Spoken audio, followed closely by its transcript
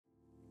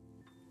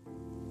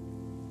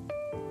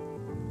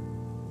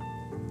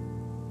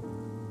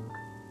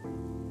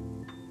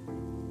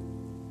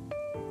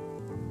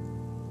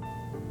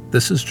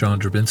This is John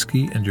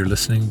Drabinski, and you're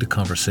listening to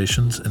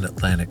Conversations in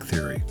Atlantic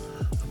Theory,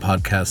 a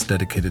podcast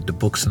dedicated to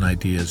books and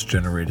ideas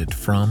generated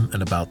from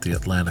and about the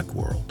Atlantic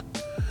world.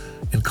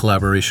 In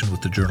collaboration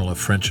with the Journal of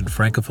French and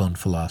Francophone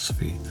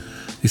Philosophy,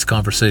 these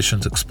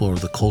conversations explore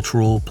the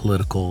cultural,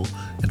 political,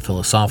 and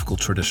philosophical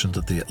traditions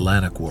of the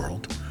Atlantic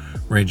world,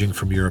 ranging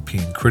from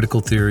European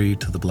critical theory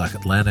to the Black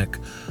Atlantic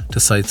to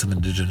sites of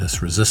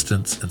indigenous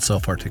resistance and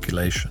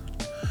self-articulation,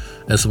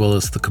 as well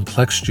as the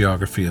complex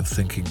geography of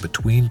thinking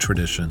between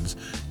traditions,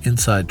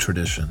 inside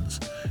traditions,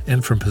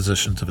 and from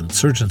positions of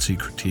insurgency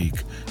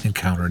critique and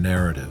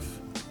counter-narrative.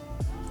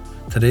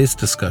 Today's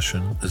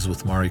discussion is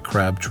with Mari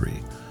Crabtree,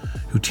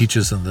 who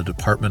teaches in the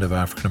Department of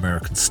African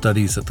American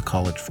Studies at the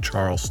College of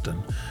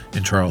Charleston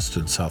in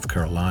Charleston, South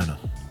Carolina.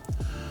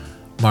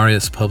 Mari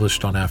has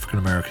published on African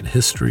American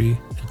history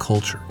and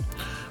culture,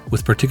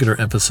 with particular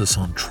emphasis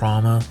on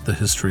trauma, the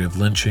history of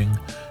lynching,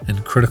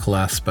 and critical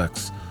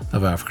aspects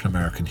of African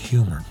American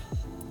humor.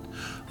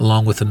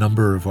 Along with a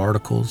number of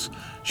articles,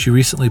 she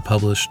recently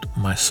published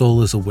My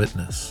Soul is a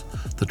Witness,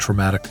 The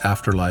Traumatic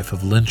Afterlife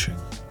of Lynching,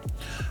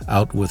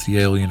 out with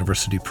Yale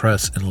University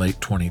Press in late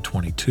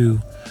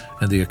 2022,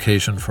 and the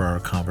occasion for our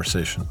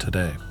conversation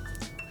today.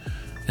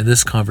 In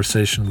this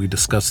conversation, we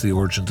discuss the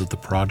origins of the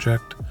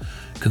project,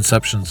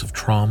 conceptions of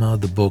trauma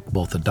the book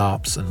both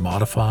adopts and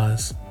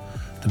modifies,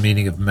 the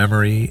meaning of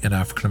memory in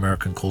African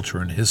American culture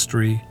and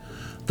history,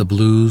 the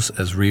blues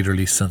as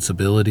readerly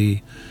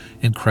sensibility,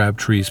 and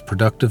Crabtree's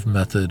productive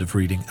method of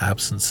reading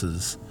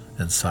absences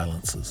and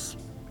silences.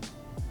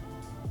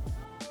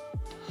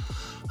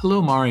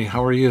 Hello, Mari.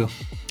 How are you?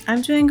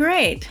 I'm doing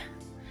great.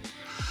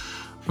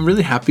 I'm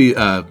really happy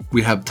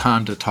we have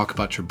time to talk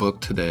about your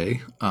book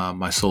today,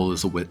 My Soul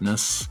is a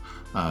Witness.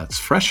 It's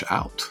fresh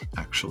out,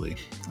 actually.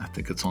 I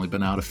think it's only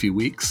been out a few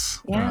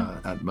weeks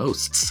at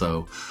most.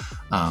 So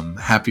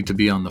happy to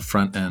be on the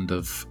front end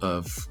of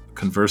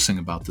conversing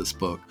about this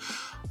book.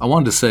 I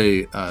wanted to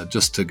say,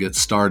 just to get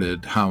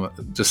started, how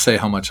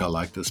much I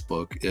like this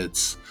book.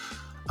 It's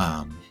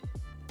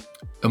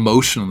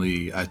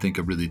emotionally, I think,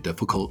 a really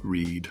difficult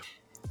read,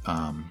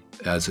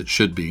 as it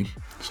should be.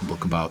 It's a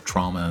book about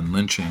trauma and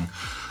lynching,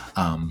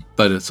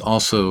 but it's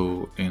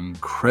also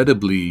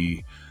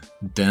incredibly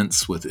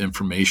dense with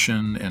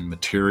information and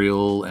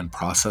material and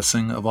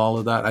processing of all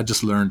of that. I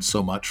just learned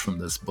so much from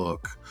this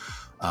book,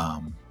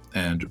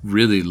 and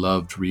really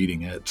loved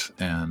reading it.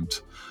 And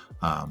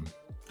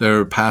there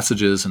are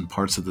passages and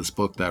parts of this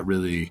book that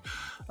really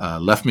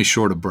left me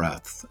short of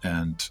breath.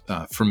 And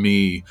for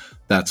me,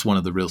 that's one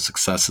of the real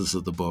successes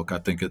of the book. I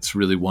think it's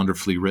really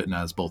wonderfully written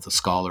as both a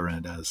scholar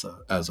and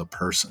as a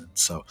person.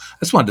 So I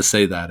just wanted to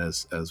say that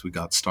as we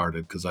got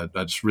started, because I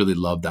just really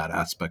love that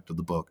aspect of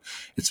the book.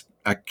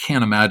 I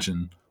can't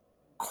imagine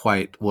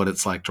quite what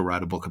it's like to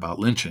write a book about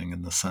lynching,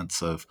 in the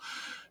sense of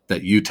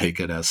that you take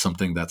it as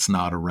something that's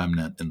not a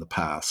remnant in the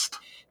past,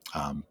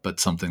 but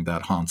something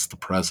that haunts the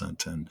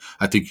present. And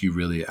I think you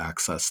really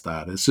access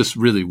that. It's just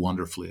really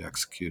wonderfully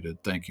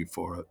executed. Thank you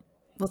for it.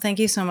 Well, thank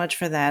you so much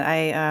for that.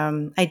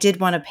 I did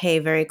want to pay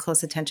very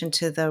close attention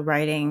to the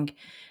writing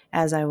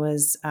as I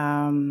was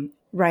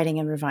writing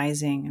and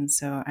revising, and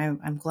so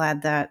I'm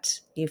glad that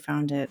you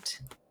found it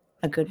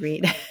a good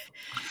read.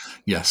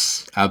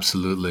 Yes,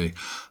 absolutely.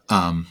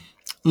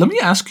 Let me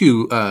ask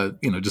you,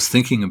 just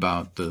thinking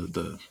about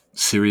the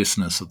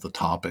seriousness of the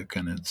topic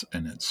and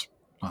its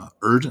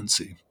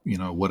urgency.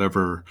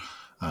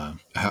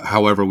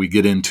 However we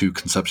get into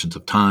conceptions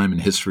of time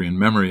and history and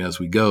memory as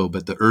we go,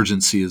 but the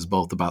urgency is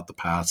both about the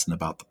past and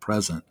about the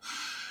present.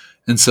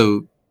 And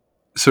so,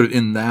 sort of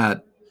in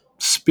that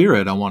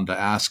spirit, I wanted to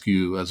ask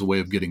you, as a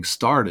way of getting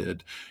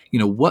started,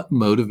 what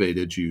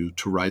motivated you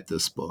to write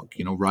this book?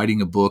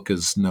 Writing a book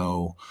is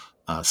no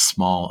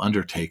small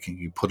undertaking.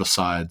 You put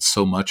aside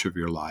so much of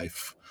your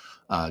life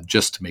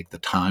just to make the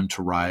time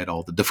to write,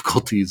 all the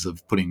difficulties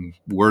of putting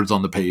words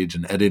on the page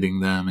and editing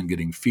them and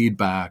getting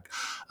feedback,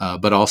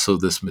 but also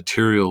this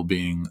material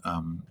being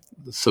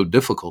so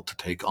difficult to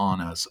take on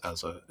as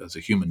a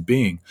human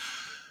being.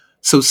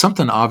 So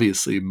something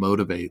obviously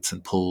motivates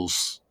and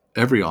pulls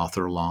every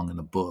author along in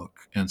a book.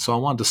 And so I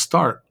wanted to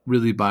start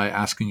really by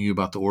asking you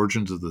about the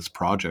origins of this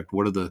project.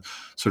 What are the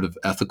sort of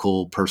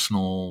ethical,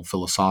 personal,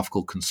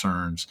 philosophical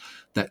concerns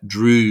that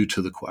drew you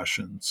to the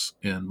questions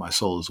in My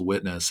Soul as a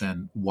Witness,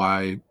 and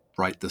why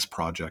write this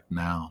project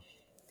now?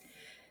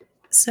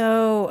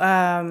 So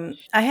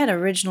I had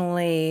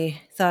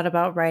originally thought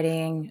about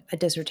writing a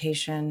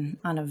dissertation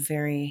on a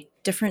very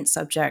different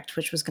subject,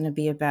 which was going to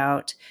be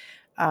about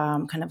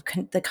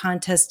the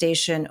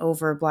contestation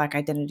over Black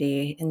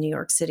identity in New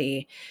York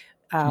City,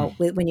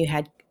 when you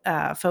had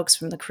folks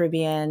from the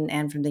Caribbean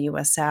and from the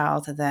U.S.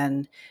 South, and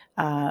then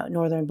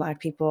Northern Black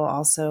people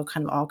also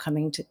kind of all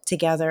coming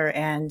together.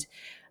 And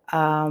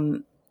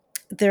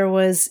there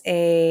was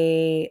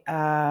a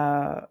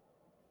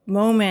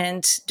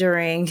moment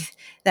during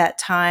that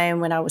time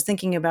when I was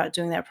thinking about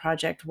doing that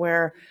project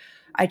where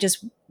I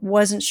just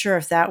wasn't sure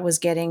if that was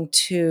getting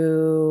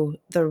to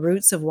the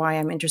roots of why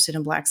I'm interested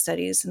in Black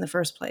studies in the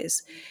first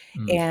place,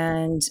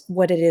 and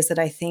what it is that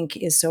I think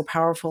is so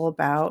powerful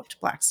about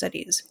Black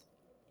studies.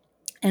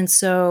 And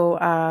so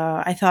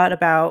I thought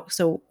about,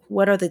 so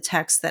what are the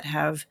texts that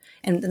have,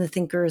 and the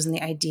thinkers and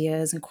the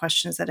ideas and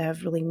questions that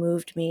have really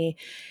moved me.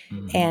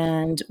 Mm-hmm.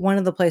 And one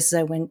of the places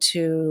I went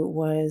to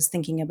was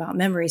thinking about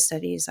memory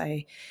studies.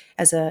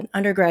 As an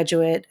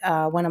undergraduate,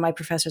 one of my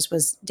professors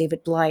was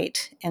David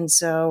Blight. And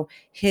so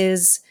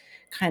his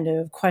kind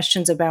of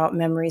questions about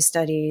memory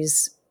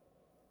studies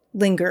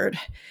lingered.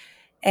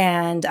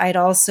 And I'd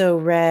also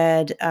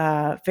read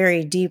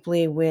very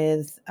deeply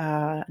with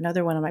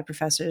another one of my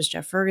professors,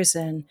 Jeff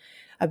Ferguson,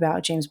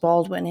 about James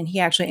Baldwin. And he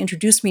actually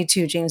introduced me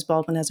to James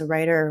Baldwin as a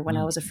writer when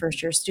I was a Mm-hmm.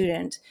 first year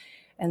student.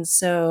 And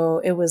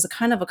so it was a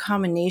kind of a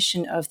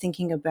combination of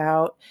thinking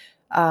about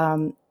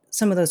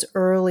some of those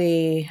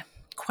early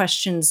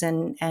questions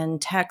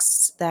and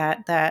texts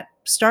that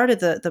started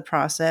the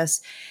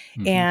process.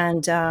 Mm-hmm.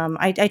 And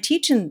I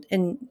teach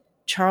in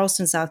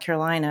Charleston, South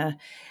Carolina,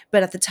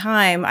 but at the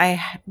time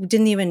I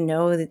didn't even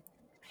know that.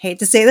 Hate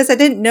to say this, I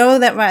didn't know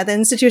that the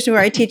institution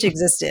where I teach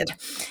existed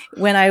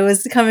when I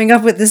was coming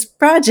up with this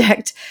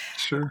project.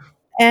 Sure.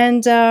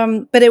 And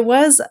but it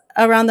was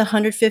around the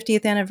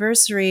 150th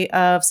anniversary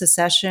of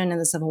secession and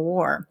the Civil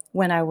War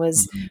when I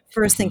was Mm-hmm.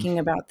 first Mm-hmm. thinking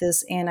about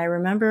this. And I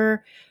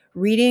remember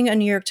reading a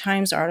New York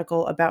Times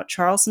article about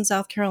Charleston,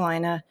 South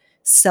Carolina,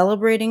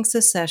 celebrating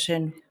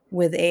secession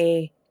with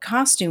a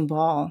costume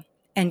ball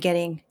and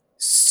getting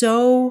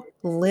so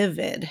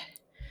livid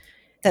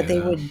that they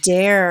Yeah. would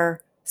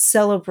dare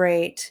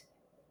celebrate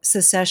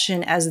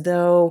secession as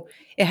though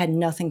it had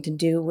nothing to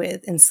do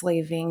with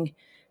enslaving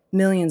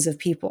millions of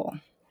people.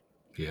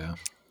 Yeah.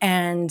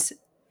 And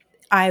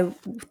I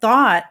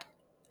thought,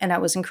 and I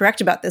was incorrect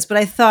about this, but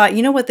I thought,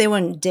 you know what they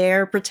wouldn't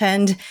dare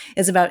pretend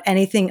is about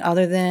anything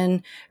other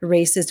than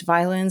racist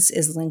violence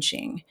is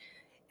lynching.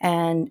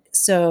 And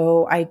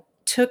so I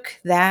took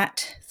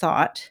that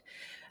thought.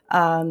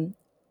 Um,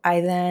 I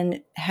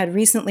then had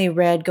recently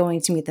read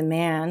Going to Meet the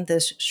Man,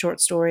 this short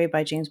story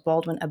by James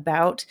Baldwin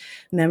about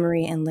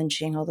memory and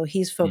lynching, although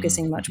he's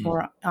focusing much Mm-hmm.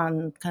 more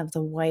on kind of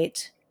the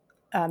white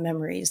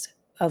memories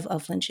of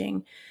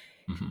lynching.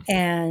 Mm-hmm.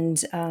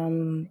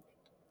 And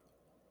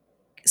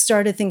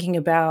started thinking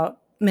about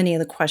many of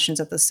the questions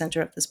at the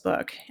center of this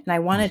book. And I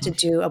wanted to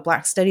Mm-hmm. do a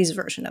Black Studies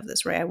version of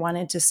this, right? I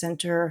wanted to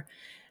center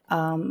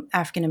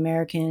African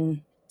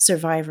American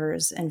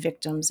survivors and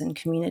victims and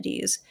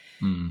communities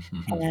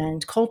Mm-hmm.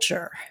 and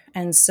culture.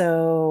 And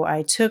so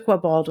I took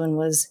what Baldwin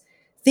was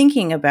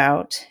thinking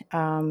about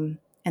and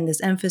this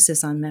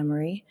emphasis on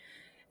memory,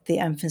 the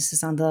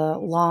emphasis on the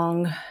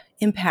long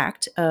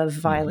impact of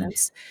Mm-hmm.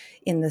 violence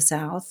in the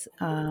South,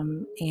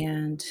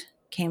 and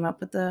came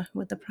up with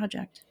the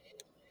project.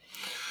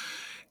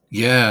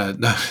 Yeah,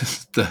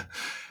 the,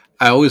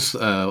 I always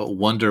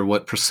wonder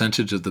what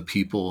percentage of the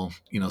people,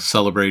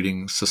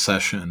 celebrating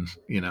secession,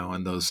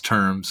 and those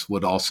terms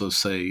would also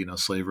say,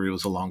 slavery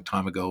was a long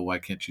time ago. Why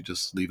can't you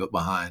just leave it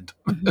behind?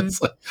 Hmm.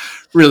 It's like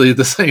really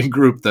the same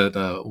group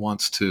that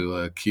wants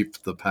to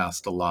keep the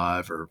past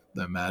alive or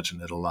imagine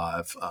it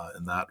alive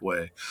in that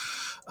way.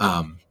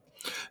 Um,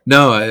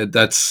 no,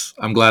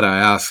 I'm glad I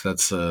asked.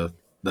 That's a,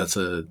 it's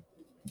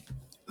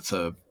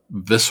a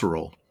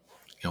visceral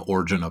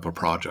origin of a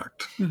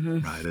project, Hmm.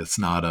 right? It's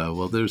not a,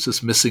 well, there's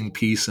this missing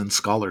piece in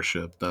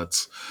scholarship.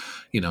 That's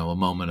a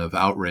moment of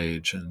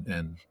outrage and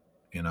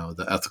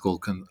the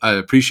ethical I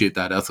appreciate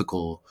that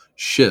ethical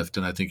shift,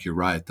 and I think you're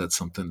right. That's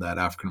something that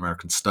African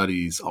American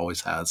studies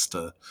always has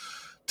to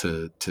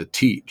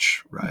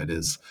teach, right?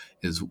 Is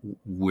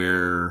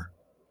where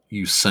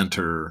you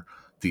center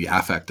the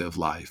affective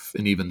life,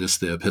 and even the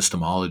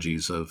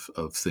epistemologies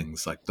of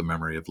things like the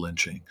memory of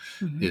lynching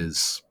Hmm.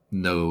 is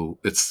no,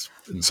 it's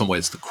in some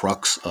ways the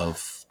crux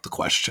of the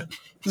question.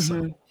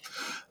 So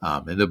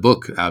Hmm. in the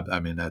book, I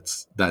mean,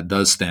 that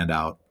does stand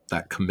out.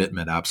 That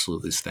commitment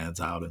absolutely stands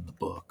out in the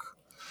book.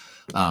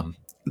 Um,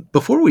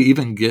 Before we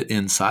even get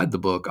inside the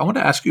book, I want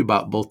to ask you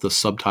about both the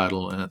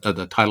subtitle and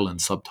the title and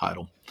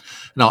subtitle,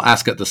 and I'll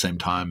ask at the same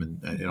time.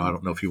 And I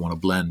don't know if you want to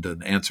blend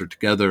an answer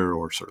together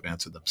or sort of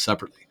answer them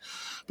separately.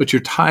 But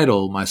your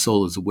title, "My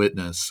Soul is a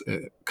Witness,"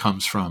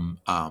 comes from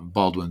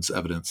Baldwin's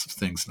Evidence of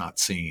Things Not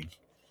Seen,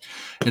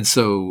 and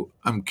so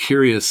I'm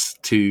curious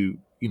to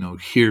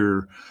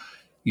hear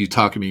you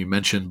talk to me. You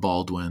mentioned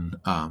Baldwin,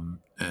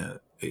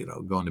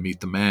 going to meet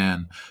the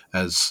man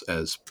as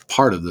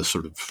part of this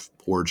sort of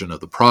origin of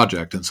the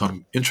project, and so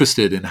I'm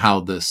interested in how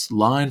this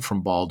line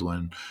from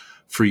Baldwin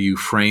for you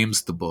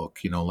frames the book.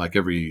 Like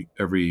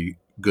every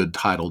good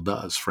title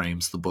does,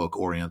 frames the book,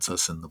 orients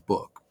us in the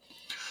book.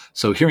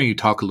 So hearing you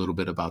talk a little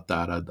bit about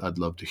that, I'd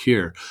love to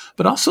hear.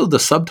 But also the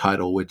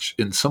subtitle, which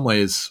in some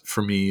ways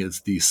for me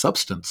is the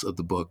substance of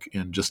the book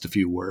in just a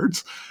few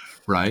words,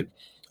 right?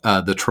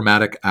 The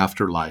traumatic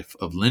afterlife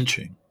of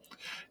lynching.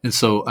 And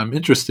so I'm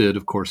interested,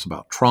 of course,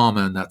 about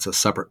trauma, and that's a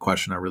separate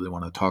question I really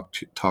want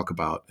to talk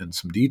about in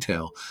some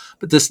detail.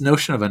 But this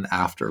notion of an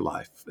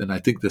afterlife, and I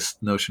think this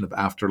notion of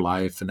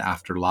afterlife and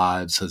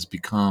afterlives has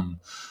become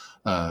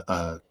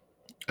a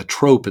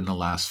trope in the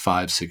last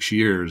 5-6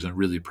 years, and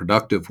really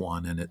productive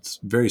one, and it's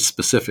very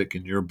specific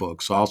in your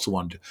book. So I also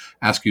wanted to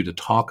ask you to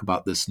talk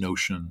about this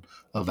notion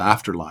of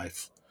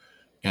afterlife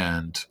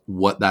and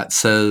what that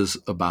says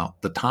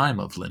about the time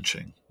of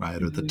lynching,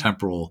 right, or the Mhm.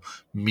 temporal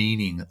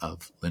meaning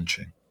of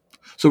lynching.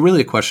 So,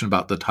 really, a question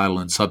about the title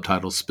and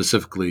subtitle,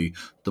 specifically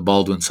the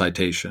Baldwin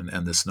citation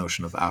and this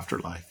notion of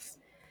afterlife.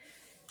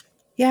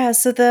 Yeah,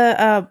 so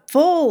the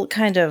full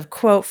kind of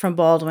quote from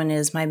Baldwin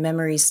is, "My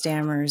memory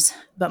stammers,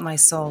 but my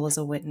soul is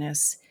a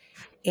witness."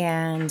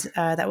 And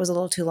that was a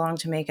little too long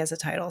to make as a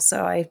title,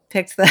 so I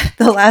picked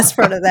the last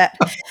part of that.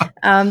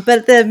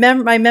 But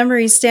my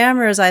memory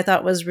stammers, I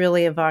thought, was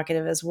really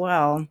evocative as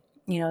well.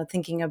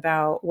 Thinking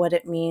about what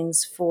it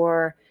means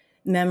for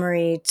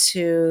memory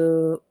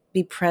to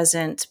be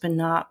present but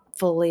not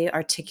fully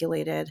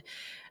articulated,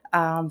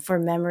 for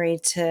memory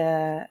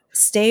to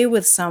stay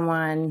with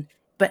someone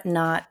but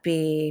not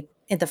be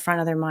at the front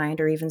of their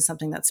mind or even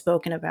something that's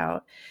spoken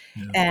about.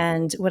 Yeah.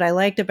 And what I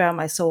liked about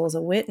My Soul as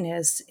a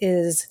Witness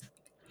is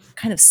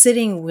kind of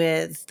sitting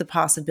with the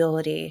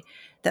possibility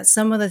that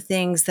some of the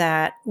things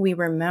that we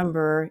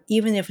remember,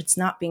 even if it's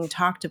not being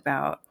talked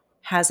about,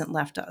 hasn't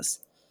left us.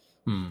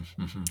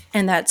 Mm-hmm.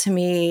 And that to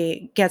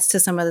me gets to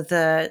some of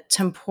the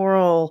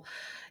temporal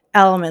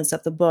elements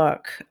of the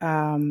book.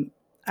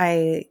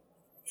 I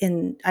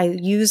I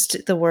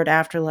used the word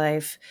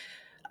afterlife,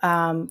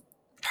 um,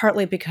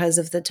 partly because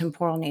of the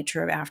temporal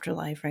nature of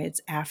afterlife. Right,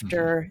 it's Mm-hmm.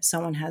 after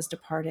someone has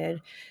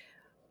departed.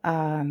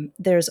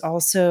 There's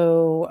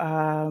also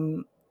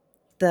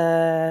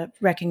the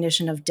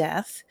recognition of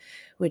death,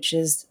 which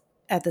is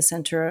at the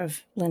center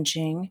of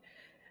lynching.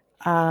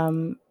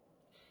 Um,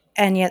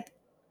 and yet,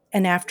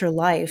 an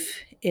afterlife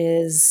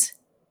is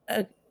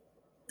a,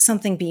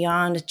 something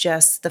beyond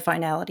just the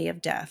finality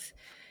of death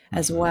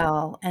as Mm-hmm.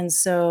 well. And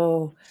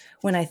so,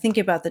 when I think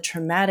about the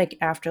traumatic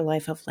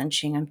afterlife of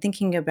lynching, I'm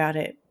thinking about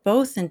it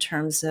both in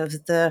terms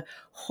of the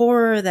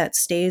horror that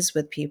stays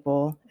with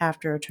people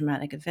after a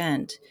traumatic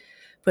event,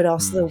 but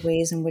also the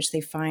ways in which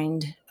they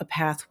find a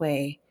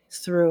pathway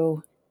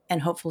through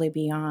and hopefully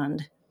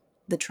beyond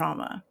the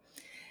trauma.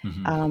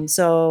 Mm-hmm.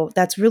 So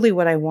that's really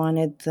what I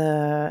wanted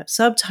the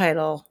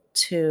subtitle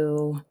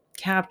to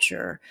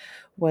capture,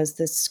 was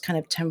this kind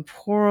of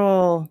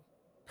temporal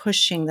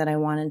pushing that I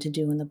wanted to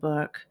do in the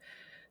book,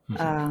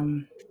 Mm-hmm.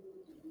 um,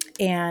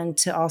 and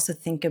to also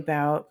think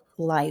about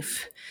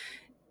life,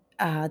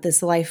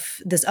 this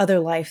other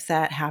life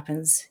that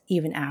happens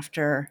even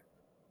after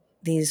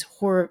these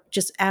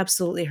just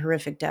absolutely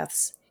horrific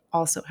deaths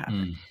also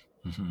happen.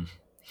 Mm-hmm.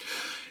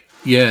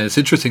 Yeah, it's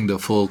interesting the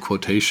full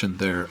quotation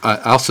there. I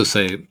also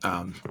say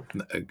I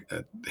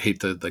hate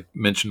to like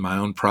mention my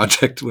own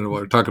project when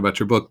we're talking about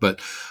your book,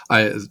 but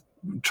I'm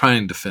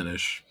trying to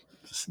finish.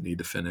 Just need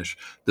to finish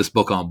this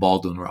book on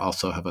Baldwin. Where I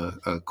also have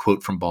a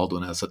quote from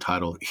Baldwin as a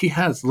title. He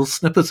has little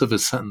snippets of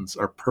his sentence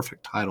are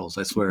perfect titles.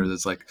 I swear,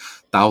 there's like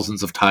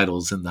thousands of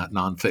titles in that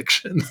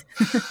nonfiction.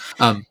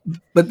 Um,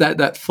 but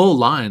that full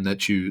line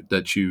that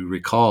you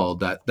recall,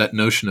 that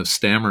notion of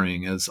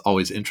stammering has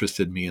always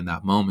interested me in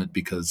that moment,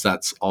 because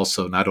that's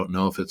also, and I don't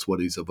know if it's what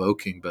he's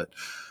evoking, but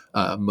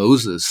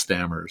Moses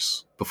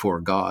stammers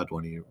before God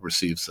when he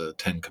receives the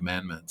Ten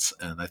Commandments,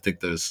 and I think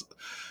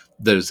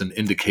there's an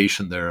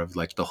indication there of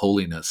like the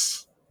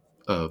holiness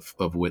of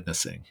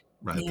witnessing,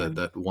 right? Yeah.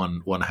 That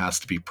one has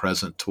to be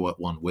present to what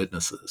one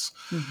witnesses,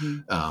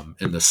 Hmm.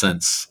 in the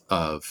sense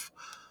of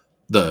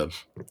the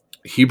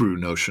Hebrew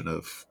notion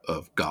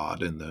of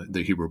God in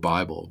the Hebrew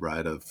Bible,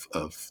 right? Of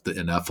the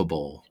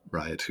ineffable,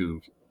 right?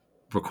 Who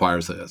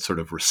requires a sort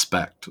of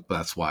respect.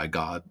 That's why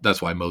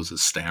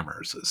Moses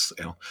stammers, is,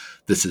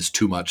 this is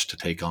too much to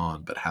take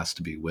on, but has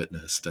to be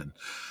witnessed. And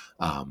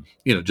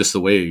just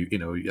the way,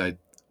 I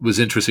was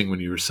interesting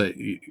when you were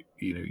saying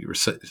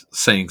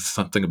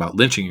something about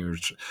lynching.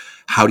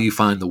 How do you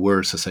find the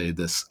words to say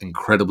this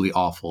incredibly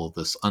awful,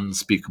 this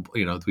unspeakable?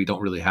 We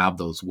don't really have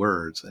those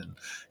words, and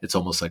it's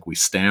almost like we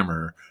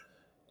stammer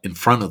in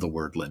front of the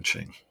word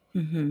lynching,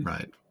 Hmm.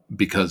 right?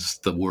 Because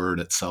the word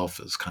itself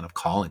is kind of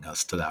calling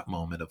us to that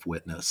moment of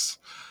witness.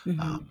 Hmm.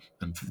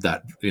 And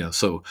that,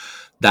 so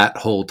that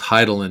whole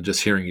title, and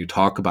just hearing you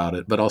talk about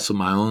it, but also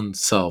my own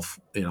self,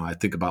 I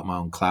think about my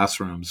own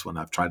classrooms when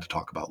I've tried to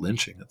talk about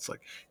lynching. It's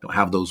like, you don't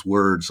have those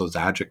words, those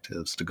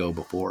adjectives to go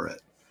before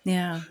it.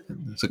 Yeah.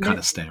 And it's a kind There,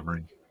 of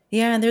stammering.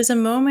 yeah, and there's a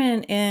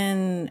moment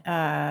in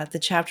the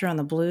chapter on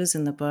the blues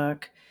in the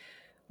book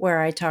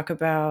where I talk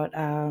about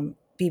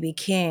BB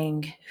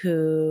King,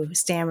 who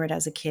stammered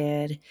as a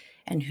kid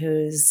and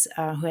who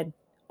had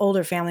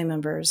older family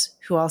members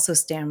who also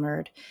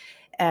stammered.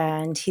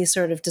 And he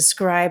sort of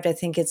described, I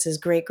think it's his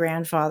great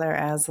grandfather,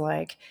 as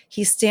like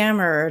he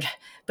stammered,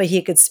 but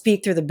he could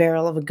speak through the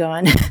barrel of a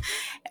gun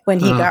when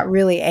he Uh, got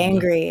really yeah.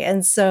 angry.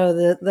 And so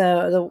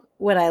the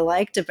what I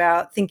liked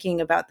about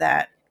thinking about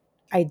that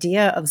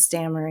idea of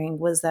stammering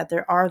was that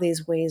there are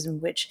these ways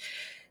in which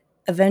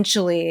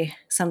eventually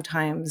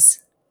sometimes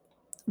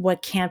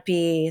what can't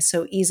be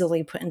so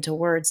easily put into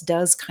words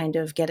does kind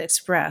of get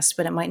expressed,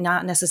 but it might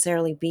not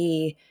necessarily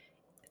be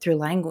through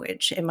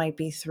language. It might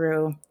be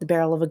through the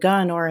barrel of a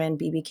gun, or in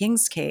BB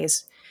King's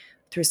case,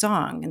 through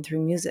song and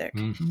through music.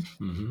 Hmm.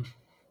 Hmm.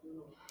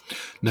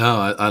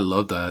 No, I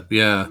love that.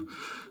 Yeah.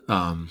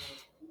 Um,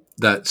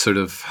 that sort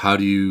of how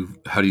do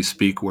you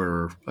speak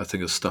where I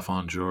think of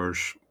Stefan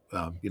George,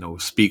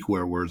 speak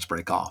where words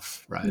break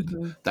off, right?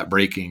 Hmm. That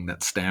breaking,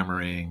 that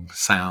stammering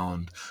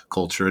sound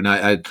culture. And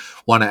I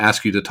want to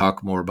ask you to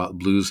talk more about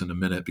blues in a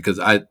minute because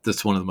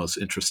that's one of the most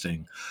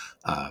interesting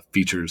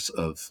features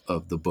of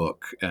the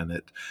book,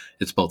 and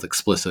it's both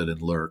explicit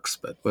and lurks.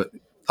 But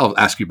I'll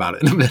ask you about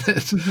it in a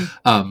minute.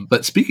 Hmm.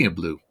 But speaking of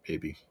blue,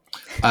 baby,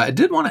 I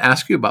did want to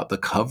ask you about the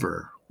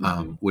cover,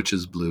 Hmm. which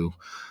is blue.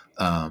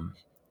 Um,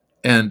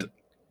 and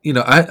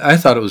I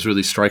thought it was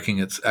really striking.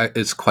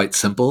 It's quite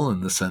simple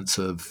in the sense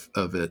of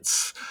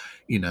its,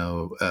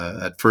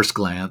 at first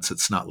glance,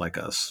 it's not like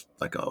a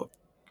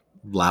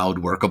loud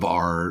work of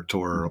art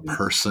or a Hmm.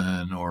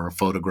 person or a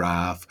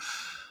photograph,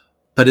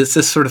 but it's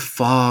this sort of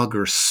fog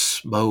or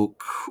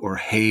smoke or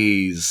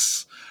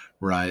haze,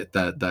 right?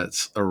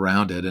 That's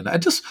around it. And I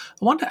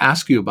wanted to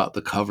ask you about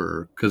the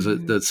cover because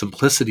Hmm. the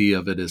simplicity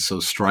of it is so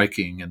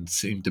striking and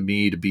seemed to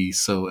me to be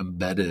so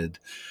embedded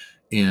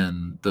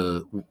in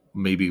the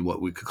maybe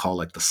what we could call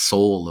like the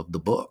soul of the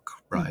book,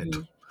 right?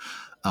 Hmm.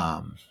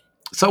 Um,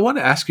 so I want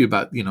to ask you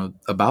about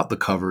about the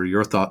cover,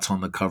 your thoughts on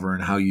the cover,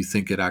 and how you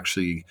think it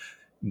actually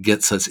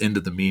gets us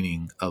into the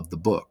meaning of the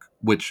book.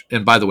 Which,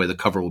 and by the way, the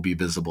cover will be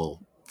visible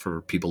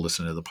for people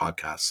listening to the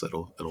podcast.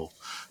 So it'll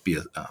be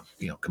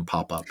can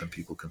pop up and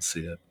people can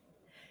see it.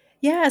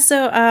 Yeah,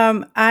 so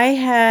I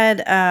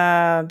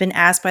had been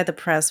asked by the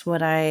press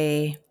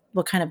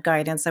what kind of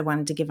guidance I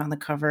wanted to give on the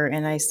cover,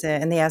 and I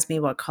said, and they asked me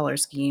what color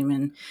scheme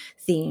and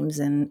themes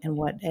and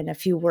a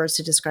few words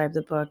to describe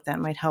the book that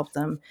might help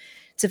them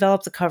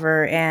develop the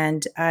cover.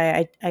 And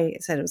I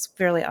said it was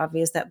fairly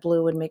obvious that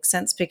blue would make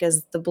sense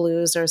because the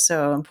blues are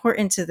so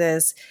important to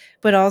this,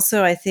 but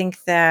also I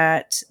think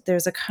that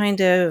there's a kind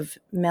of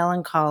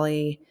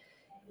melancholy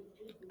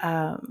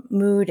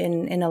mood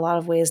in a lot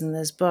of ways in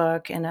this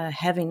book, and a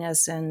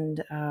heaviness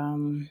and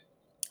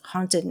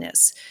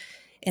hauntedness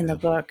in the Yeah.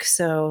 book.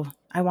 So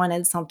I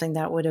wanted something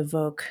that would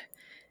evoke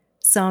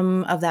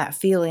some of that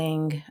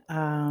feeling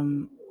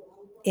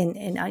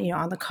in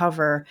on the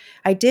cover.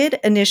 I did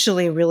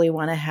initially really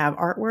want to have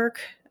artwork,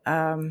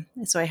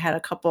 so I had a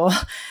couple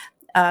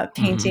Mm-hmm.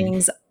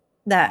 paintings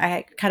that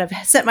I kind of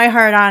set my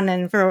heart on,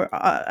 and for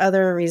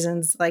other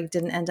reasons, like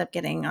didn't end up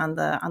getting on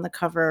the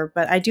cover.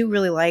 But I do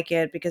really like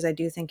it because I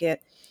do think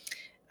it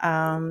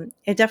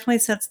definitely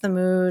sets the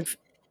mood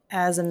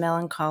as a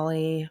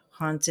melancholy,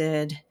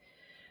 haunted,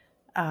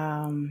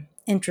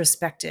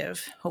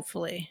 introspective,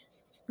 hopefully,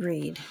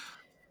 read.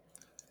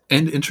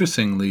 And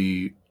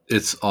interestingly,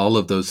 it's all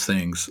of those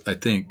things, I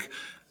think.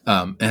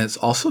 And it's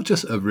also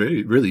just a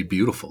really, really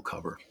beautiful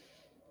cover,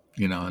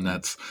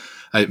 and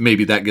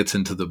maybe that gets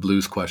into the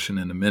blues question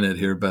in a minute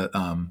here, but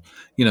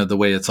the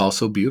way it's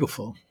also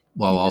beautiful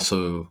while Yeah.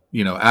 also,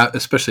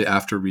 especially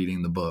after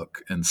reading the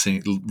book and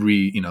seeing,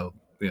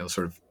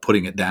 sort of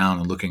putting it down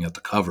and looking at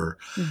the cover,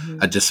 I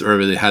Hmm. just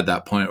really had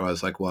that point where I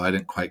was like, well, I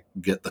didn't quite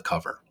get the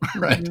cover,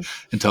 right? Hmm.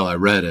 Until I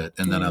read it.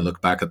 And then I Yeah.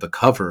 look back at the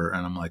cover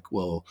and I'm like,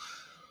 well,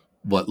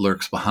 what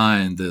lurks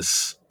behind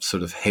this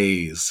sort of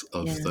haze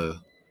of Yeah.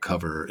 the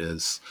cover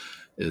is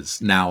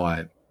now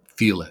I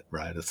feel it,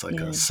 right? It's like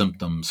a Yeah.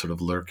 symptom sort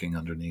of lurking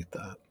underneath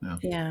that. Yeah.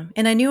 Yeah.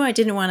 And I knew I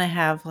didn't want to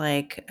have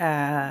like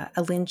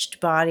a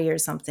lynched body or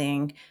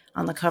something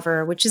on the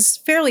cover, which is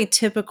fairly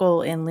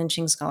typical in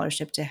lynching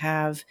scholarship to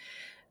have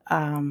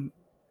um,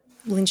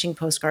 lynching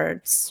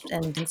postcards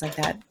and things like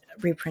that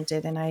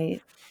reprinted. And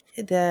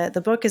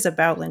the book is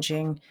about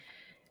lynching,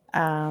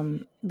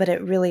 but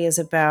it really is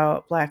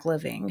about Black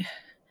living.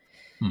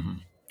 Hmm.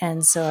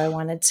 And so I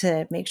wanted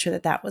to make sure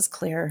that that was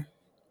clear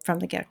from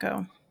the get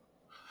go.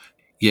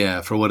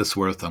 Yeah, for what it's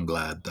worth, I'm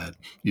glad that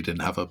you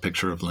didn't have a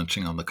picture of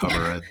lynching on the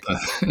cover.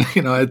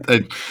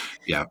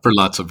 Yeah, for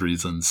lots of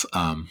reasons.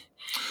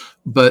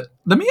 But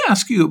let me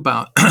ask you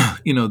about,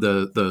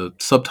 the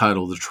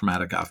subtitle, "The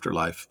Traumatic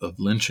Afterlife of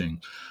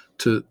Lynching,"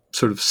 to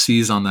sort of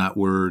seize on that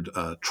word,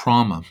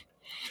 trauma.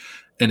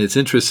 And it's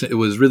interesting. It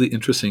was really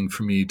interesting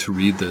for me to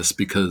read this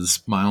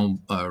because my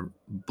own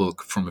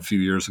book from a few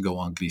years ago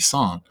on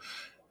glissant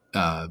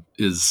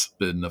is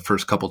in the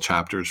first couple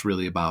chapters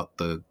really about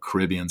the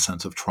Caribbean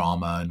sense of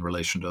trauma in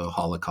relation to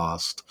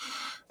Holocaust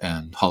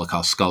and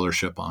Holocaust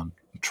scholarship on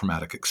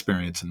traumatic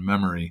experience and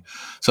memory.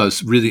 So I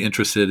was really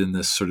interested in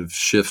this sort of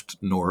shift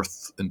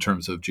north in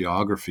terms of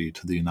geography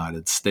to the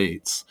United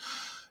States.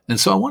 And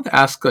so I wanted to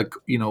ask, like,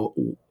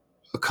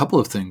 a couple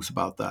of things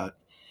about that.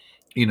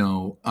 You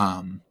know,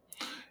 um,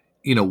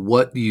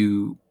 what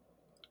you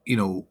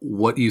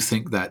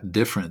think that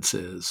difference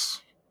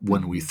is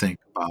when we Hmm. think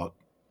about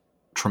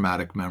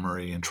traumatic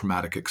memory and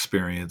traumatic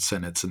experience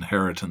and its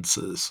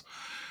inheritances,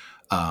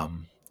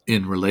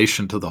 in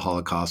relation to the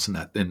Holocaust, in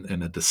that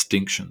in a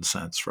distinction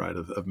sense, right,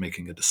 of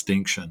making a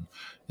distinction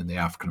in the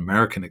African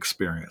American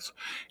experience,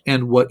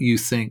 and what you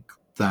think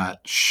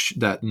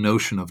that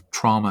notion of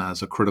trauma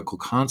as a critical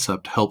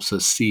concept helps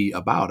us see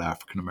about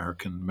African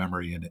American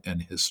memory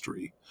and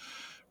history,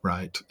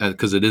 Right,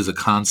 because it is a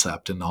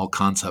concept, and all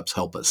concepts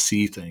help us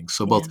see things.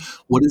 So, Yeah. both,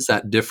 what is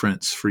that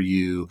difference for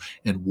you,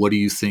 and what do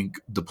you think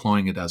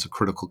deploying it as a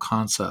critical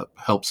concept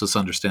helps us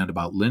understand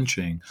about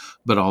lynching,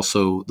 but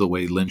also the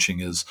way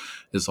lynching is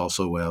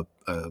also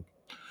a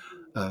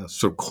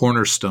sort of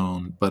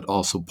cornerstone, but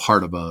also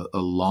part of a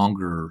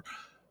longer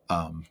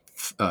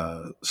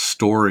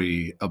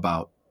story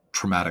about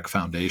traumatic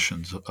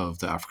foundations of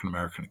the African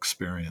American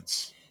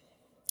experience.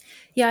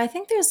 Yeah, I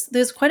think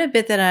there's quite a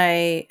bit that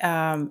I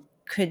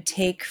could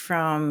take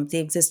from the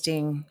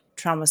existing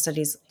trauma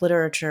studies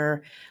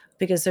literature,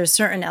 because there's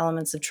certain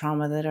elements of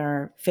trauma that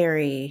are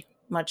very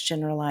much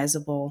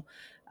generalizable.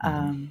 Hmm.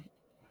 Um,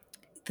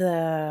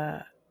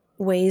 the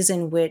ways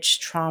in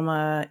which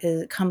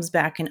comes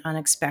back in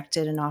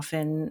unexpected and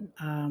often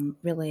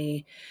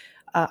really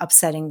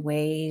upsetting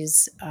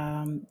ways,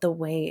 the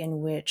way in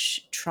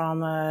which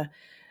trauma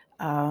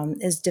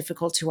is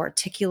difficult to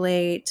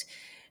articulate,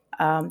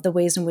 the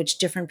ways in which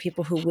different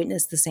people who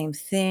witness the same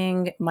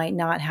thing might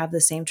not have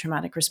the same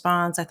traumatic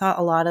response. I thought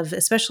a lot of,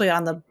 especially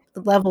on the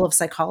level of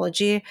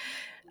psychology,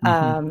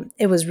 Hmm.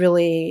 it was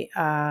really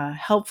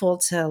helpful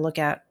to look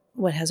at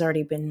what has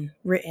already been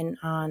written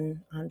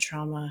on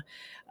trauma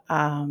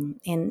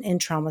in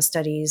trauma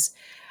studies.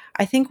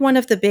 I think one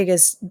of the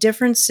biggest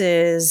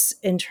differences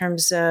in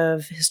terms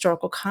of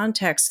historical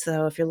context,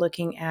 though, if you're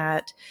looking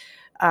at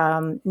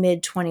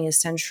mid 20th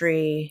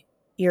century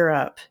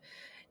Europe,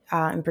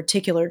 in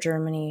particular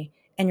Germany,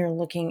 and you're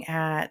looking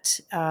at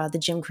the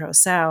Jim Crow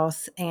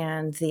South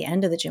and the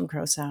end of the Jim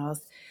Crow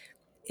South,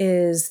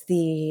 is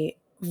the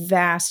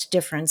vast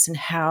difference in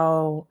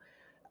how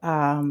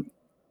um,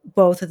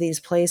 both of these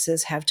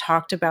places have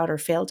talked about or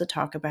failed to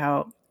talk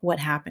about what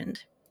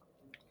happened.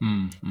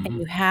 And Mm-hmm.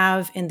 you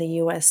have in the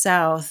US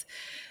South,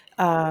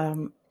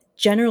 um,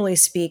 generally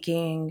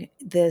speaking,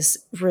 this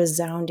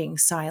resounding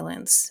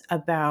silence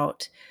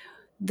about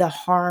the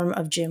harm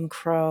of Jim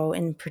Crow,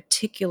 in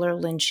particular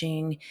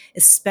lynching,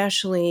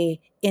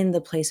 especially in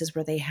the places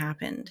where they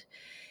happened.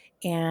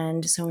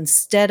 And so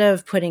instead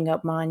of putting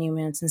up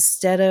monuments,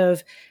 instead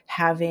of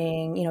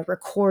having,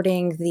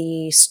 recording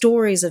the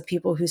stories of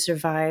people who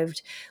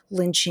survived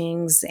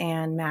lynchings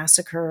and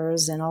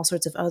massacres and all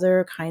sorts of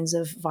other kinds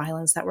of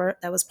violence that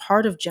was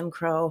part of Jim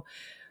Crow,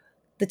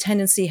 the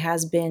tendency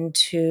has been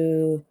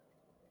to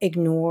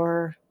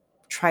ignore,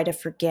 try to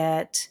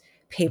forget,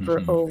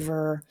 paper Hmm.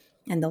 over,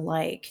 and the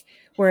like.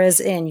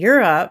 Whereas in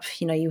Europe,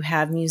 you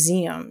have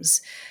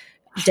museums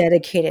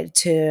dedicated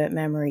to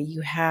memory.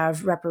 You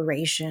have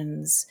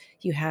reparations.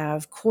 You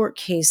have court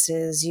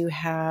cases. You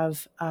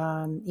have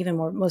even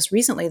more. Most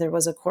recently, there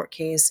was a court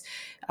case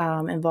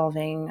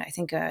involving, I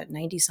think, a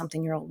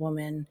 90-something-year-old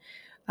woman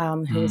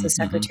who was a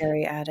Mm-hmm.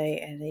 secretary at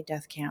a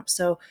death camp.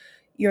 So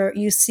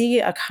you see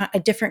a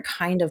different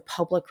kind of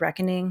public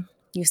reckoning.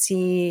 You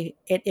see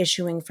it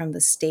issuing from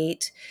the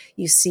state.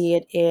 You see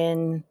it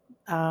in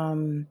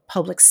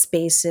public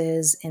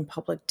spaces, in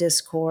public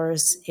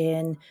discourse,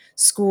 in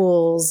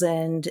schools,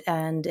 and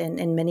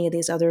many of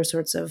these other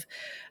sorts of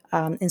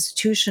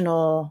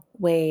institutional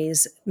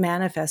ways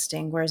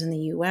manifesting. Whereas in the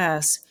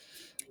U.S.,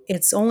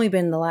 it's only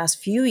been the last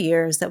few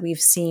years that we've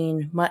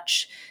seen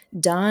much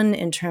done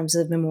in terms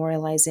of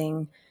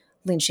memorializing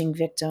lynching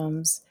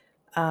victims.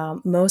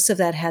 Most of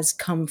that has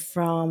come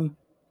from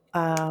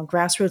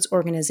grassroots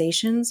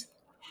organizations,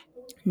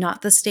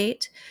 not the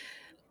state.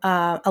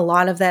 A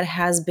lot of that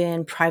has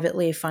been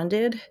privately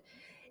funded,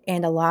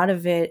 and a lot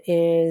of it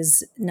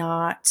is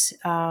not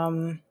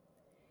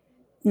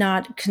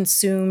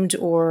consumed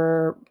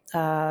or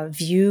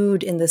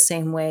viewed in the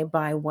same way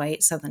by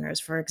white Southerners,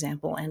 for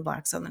example, and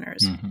Black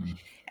Southerners. Hmm.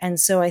 And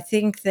so I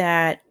think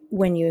that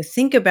when you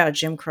think about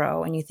Jim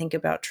Crow and you think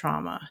about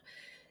trauma,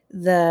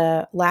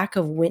 the lack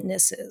of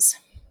witnesses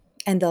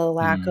and the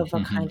lack of a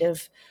Hmm. kind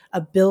of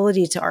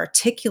ability to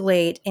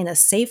articulate in a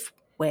safe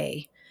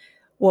way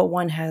what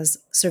one has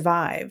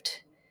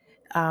survived,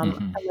 Hmm.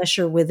 unless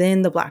you're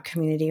within the Black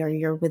community or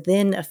you're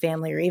within a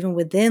family or even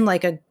within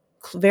like a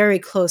very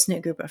close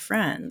knit group of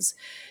friends,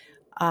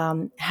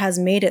 has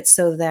made it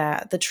so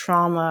that the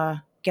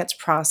trauma gets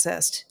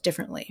processed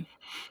differently,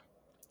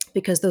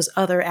 because those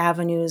other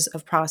avenues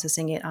of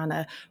processing it on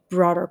a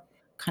broader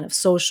kind of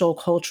social,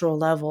 cultural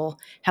level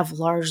have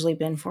largely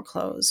been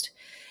foreclosed.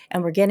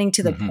 And we're getting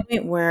to the Hmm.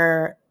 point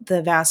where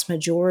the vast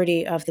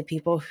majority of the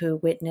people who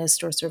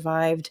witnessed or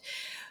survived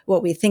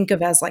what we think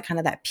of as like kind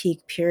of that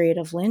peak period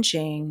of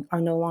lynching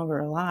are no longer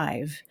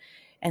alive.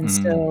 And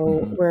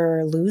so Hmm.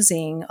 we're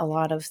losing a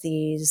lot of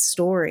these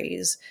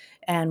stories.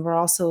 And we're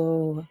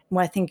also,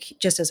 well, I think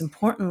just as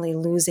importantly,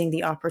 losing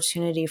the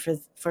opportunity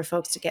for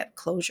folks to get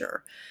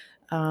closure,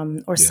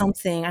 or Yeah.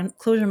 something.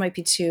 Closure might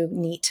be too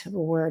neat of a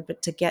word,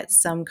 but to get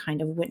some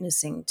kind of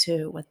witnessing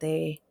to what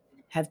they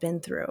have been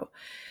through.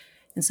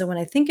 And so when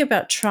I think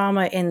about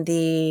trauma in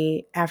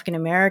the African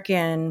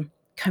American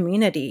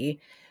community,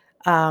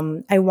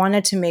 I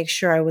wanted to make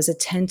sure I was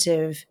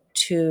attentive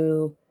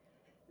to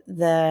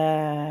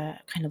the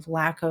kind of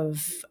lack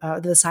of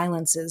the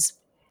silences,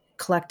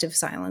 collective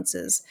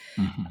silences,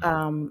 Hmm.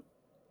 um,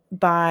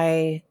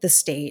 by the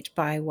state,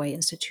 by white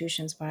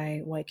institutions,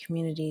 by white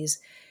communities,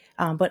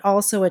 but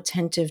also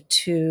attentive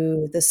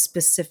to the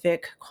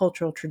specific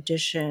cultural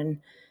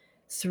tradition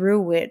through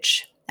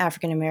which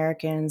African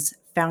Americans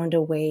found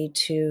a way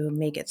to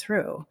make it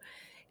through.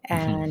 Hmm.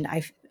 And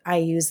I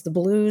use the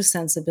blues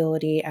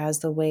sensibility as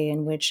the way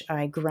in which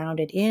I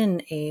grounded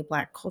in a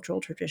Black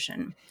cultural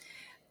tradition,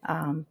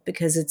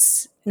 because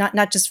it's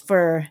not just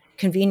for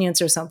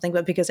convenience or something,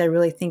 but because I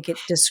really think it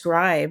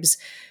describes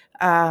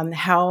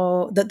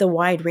how the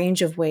wide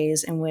range of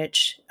ways in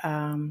which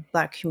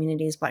Black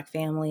communities, Black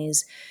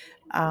families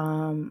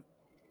um,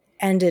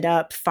 ended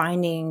up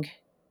finding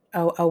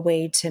a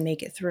way to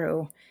make it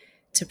through,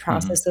 to Hmm.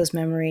 process those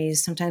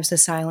memories, sometimes to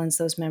silence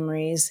those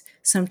memories,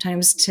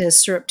 sometimes to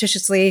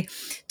surreptitiously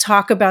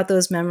talk about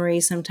those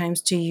memories,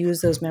 sometimes to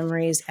use those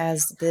memories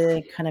as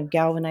the kind of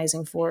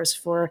galvanizing force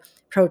for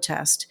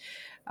protest.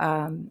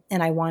 And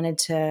I wanted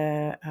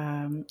to,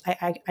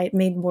 it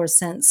made more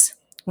sense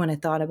when I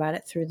thought about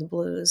it through the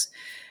blues.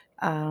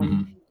 Um,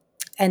 Hmm.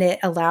 and it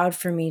allowed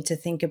for me to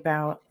think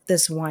about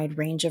this wide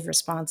range of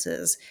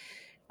responses,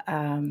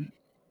 um,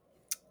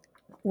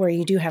 where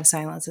you do have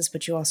silences,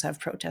 but you also have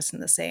protests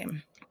in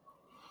the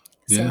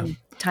Yeah. same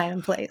time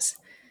and place.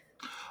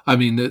 I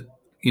mean,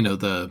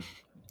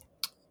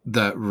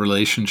 that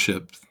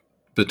relationship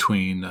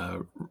between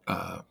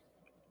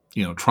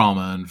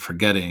trauma and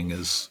forgetting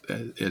is,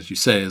 as you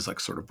say, is like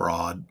sort of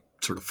broad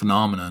sort of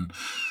phenomenon.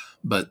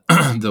 But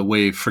the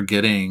way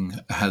forgetting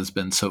has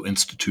been so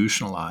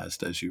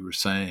institutionalized, as you were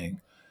saying,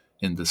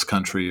 in this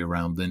country,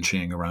 around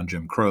lynching, around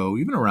Jim Crow,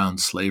 even around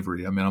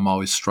slavery. I mean, I'm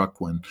always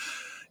struck when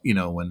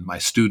when my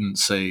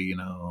students say,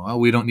 oh,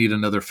 we don't need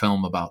another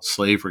film about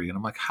slavery. And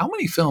I'm like, how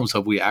many films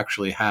have we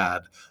actually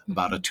had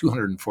about a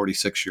Mhm.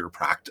 246-year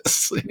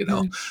practice?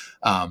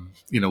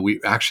 Mhm.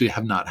 We actually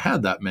have not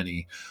had that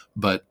many,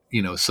 but,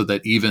 so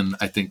that even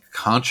I think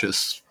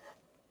conscious,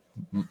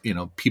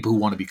 people who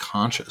want to be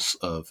conscious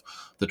of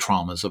the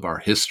traumas of our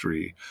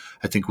history,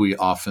 I think we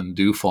often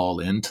do fall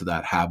into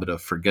that habit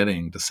of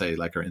forgetting to say,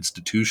 like, our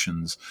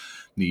institutions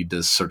need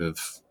to sort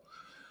of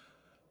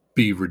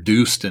be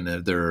reduced in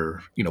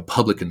their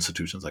public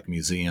institutions like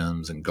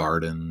museums and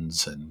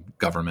gardens and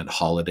government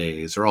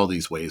holidays, or all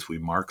these ways we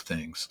mark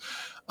things.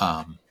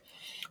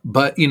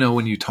 But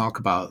when you talk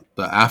about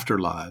the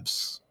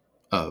afterlives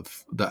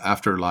of the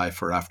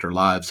afterlife or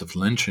afterlives of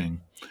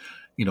lynching,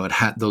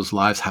 those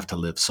lives have to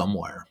live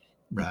somewhere,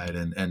 right?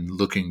 And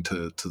looking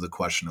to the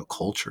question of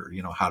culture,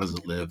 how does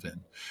it live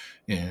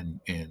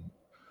in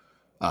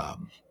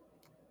um,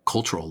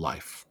 cultural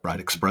life, right?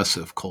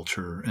 Expressive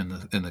culture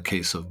in the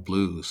case of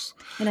blues.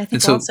 And I And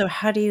think so, also,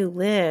 how do you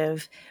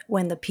live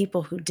when the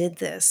people who did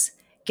this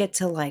get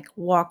to like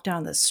walk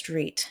down the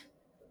street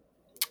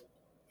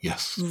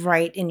yes.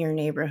 right in your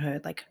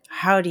neighborhood? Like,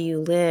 how do you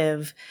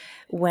live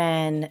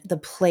when the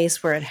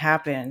place where it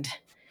happened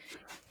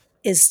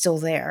is still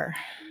there?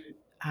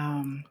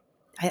 Um,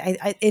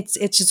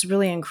 it's just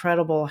really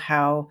incredible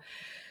how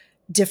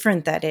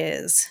different that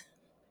is.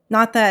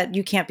 Not that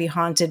you can't be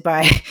haunted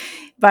by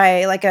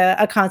by like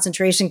a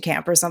concentration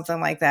camp or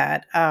something like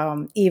that,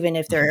 even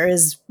if Mhm. there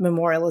is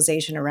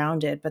memorialization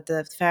around it, but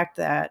the fact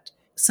that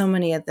so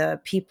many of the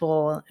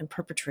people and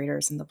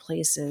perpetrators and the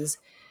places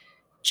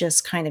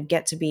just kind of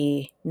get to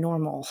be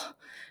normal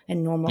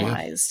and Yeah.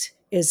 normalized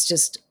is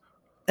just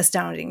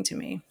astounding to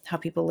me, how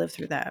people live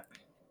through that.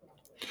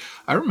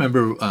 I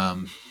remember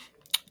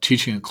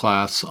teaching a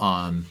class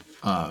on,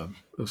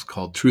 it was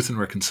called Truth and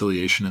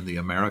Reconciliation in the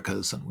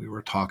Americas. And we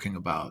were talking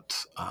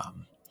about,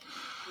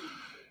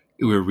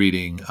 we were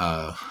reading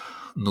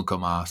Nunca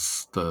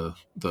Mas, the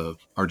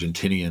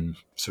Argentinian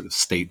sort of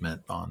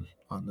statement on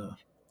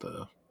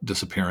the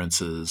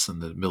disappearances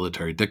and the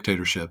military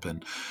dictatorship.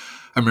 And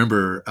I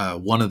remember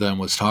one of them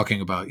was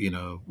talking about,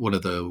 one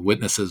of the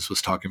witnesses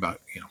was talking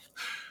about,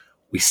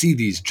 we see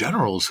these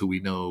generals who we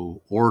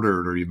know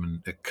ordered or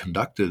even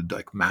conducted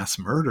like mass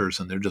murders,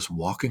 and they're just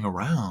walking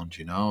around,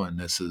 and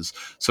this is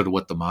sort of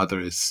what the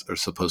madres are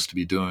supposed to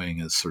be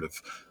doing, is sort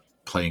of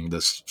playing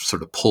this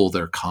sort of pull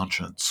their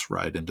conscience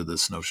right into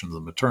this notion of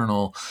the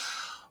maternal.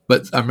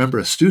 But I remember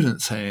a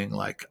student saying,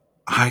 like,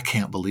 I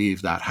can't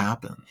believe that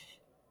happened,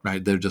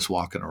 right? They're just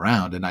walking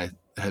around. And I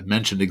had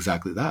mentioned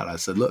exactly that. I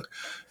said, look,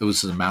 it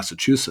was in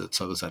Massachusetts.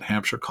 I was at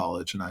Hampshire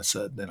College, and I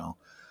said,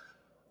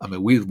 I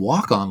mean, we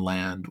walk on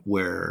land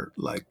where,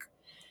 like,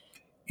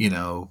 you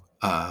know,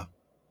 uh,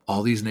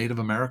 all these Native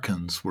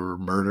Americans were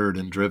murdered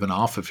and driven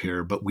off of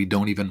here, but we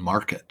don't even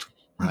mark it,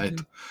 right?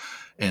 Mhm.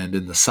 And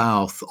in the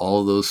South,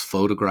 all those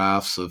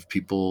photographs of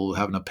people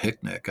having a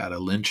picnic at a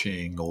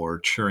lynching or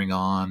cheering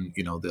on,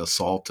 the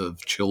assault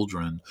of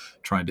children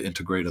trying to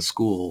integrate a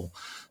school,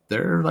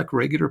 they're like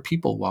regular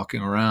people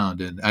walking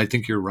around. And I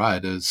think you're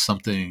right. It's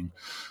something,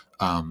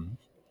 um,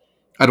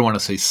 I don't want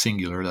to say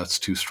singular, that's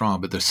too strong,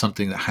 but there's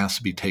something that has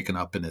to be taken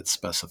up in its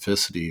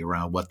specificity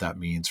around what that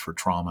means for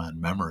trauma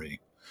and memory.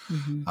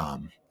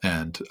 Mhm.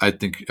 And I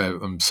think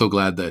I'm so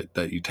glad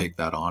that you take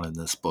that on in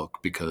this book,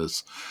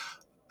 because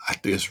I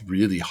think it's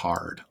really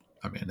hard.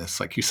 I mean, it's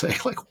like you say,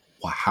 like,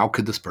 how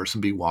could this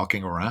person be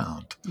walking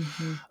around?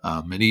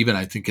 Mm-hmm. And even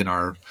I think in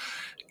our,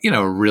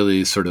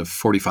 really sort of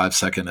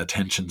 45-second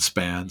attention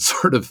span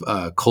sort of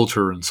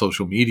culture and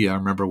social media. I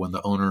remember when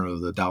the owner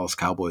of the Dallas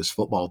Cowboys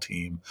football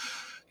team,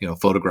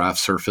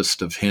 photographs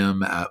surfaced of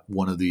him at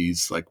one of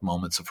these like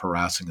moments of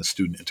harassing a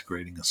student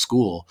integrating a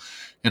school.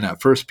 And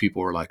at first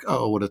people were like,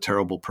 oh, what a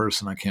terrible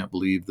person. I can't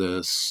believe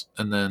this.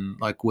 And then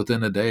like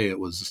within a day, it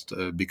was just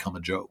become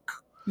a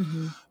joke.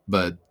 Mm-hmm.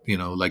 But,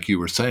 like you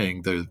were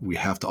saying, we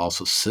have to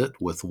also sit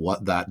with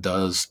what that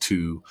does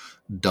to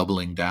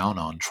doubling down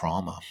on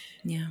trauma.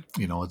 Yeah.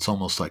 It's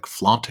almost like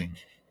flaunting,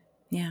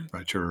 Yeah.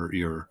 right?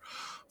 You're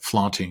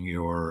flaunting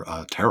your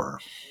terror,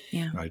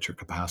 Yeah. right? Your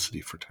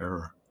capacity for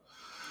terror.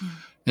 Yeah.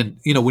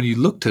 And when you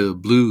look to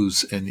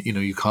blues, and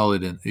you call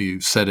it, and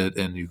you said it,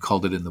 and you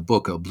called it in the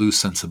book, a blues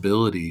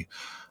sensibility.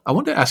 I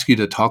wanted to ask you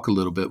to talk a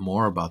little bit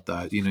more about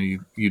that.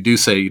 You do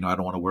say, I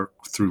don't want to work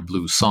through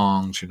blues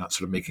songs. You're not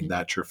sort of making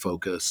that your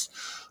focus,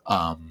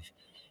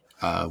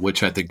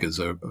 which I think is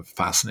a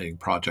fascinating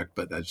project,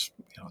 but it's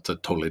a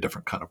totally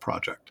different kind of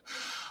project.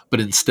 But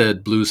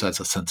instead, blues as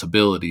a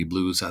sensibility,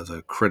 blues as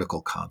a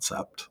critical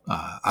concept.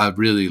 I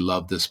really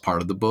love this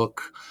part of the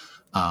book.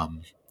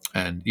 Um,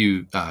 and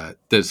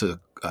there's a,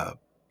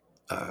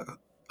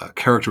 a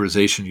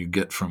characterization you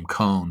get from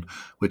Cone,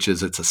 which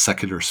is it's a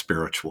secular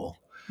spiritual.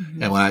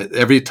 Mm-hmm. And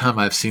every time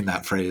I've seen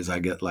that phrase, I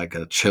get like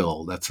a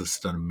chill. That's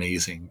just an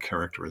amazing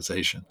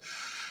characterization.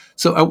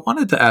 So I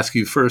wanted to ask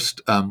you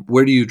first,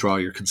 where do you draw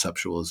your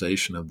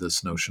conceptualization of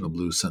this notion of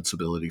blues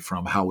sensibility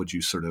from? How would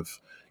you sort of,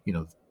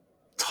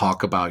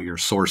 talk about your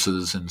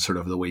sources and sort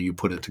of the way you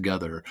put it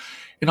together?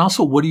 And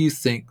also, what do you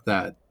think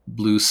that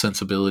blues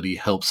sensibility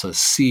helps us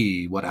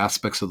see? What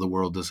aspects of the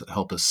world does it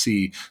help us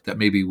see that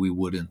maybe we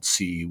wouldn't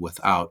see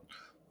without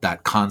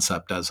that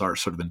concept as our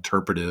sort of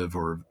interpretive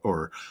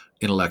or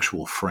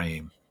intellectual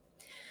frame?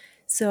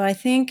 So I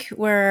think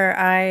where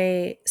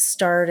I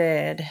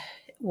started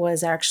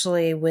was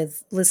actually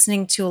with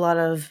listening to a lot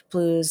of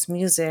blues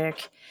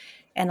music,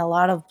 and a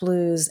lot of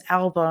blues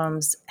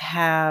albums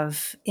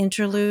have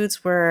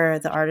interludes where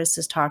the artist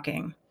is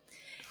talking.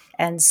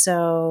 And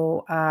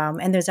so,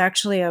 and there's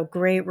actually a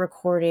great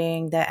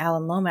recording that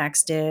Alan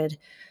Lomax did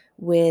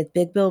with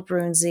Big Bill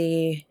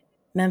Broonzy,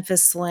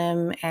 Memphis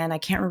Slim, and I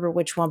can't remember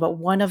which one, but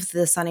one of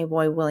the Sonny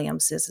Boy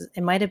Williamses.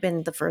 It might have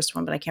been the first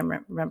one, but I can't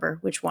remember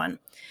which one.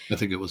 I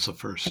think it was the I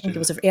first, think it yeah.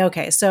 was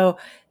okay. So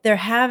they're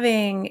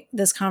having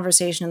this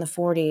conversation in the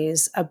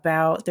 40s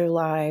about their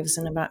lives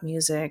and about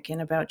music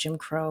and about Jim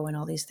Crow and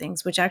all these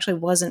things, which actually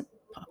wasn't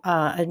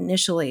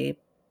initially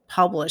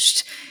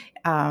published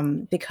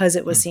because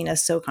it was Mm, seen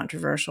as so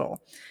controversial.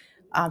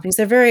 Because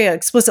they're very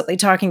explicitly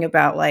talking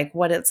about like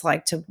what it's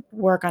like to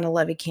work on a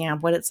levee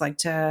camp, what it's like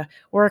to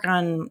work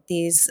on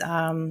these,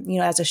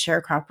 as a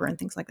sharecropper and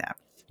things like that.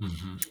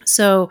 mhm,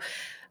 So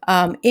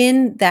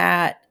in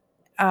that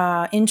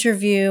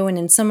interview and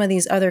in some of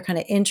these other kind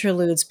of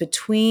interludes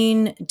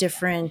between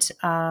different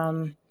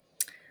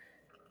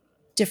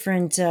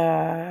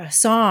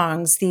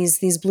songs,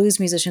 these blues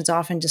musicians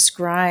often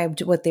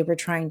described what they were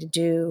trying to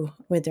do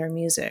with their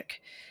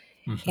music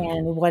mhm,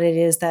 and what it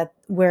is that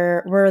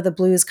where the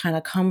blues kind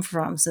of come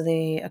from. So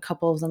a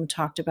couple of them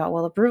talked about,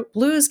 well, the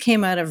blues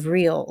came out of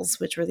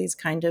reels, which were these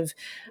kind of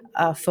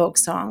folk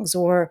songs,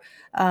 or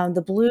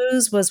the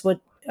blues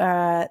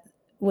uh,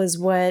 was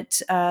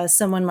what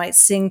someone might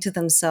sing to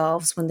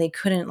themselves when they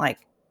couldn't like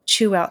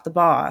chew out the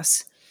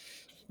boss,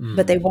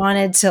 but they mm.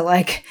 wanted to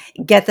like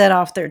get that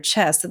off their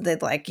chest, and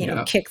they'd like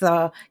Yeah. kick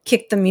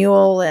the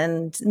mule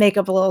and make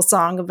up a little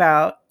song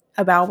about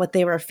what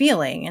they were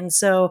feeling. And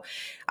so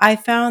I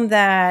found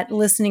that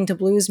listening to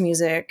blues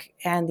music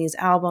and these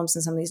albums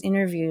and some of these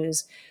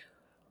interviews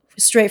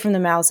straight from the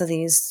mouths of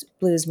these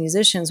blues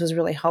musicians was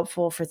really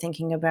helpful for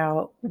thinking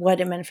about what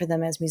it meant for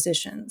them as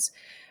musicians,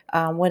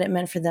 what it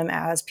meant for them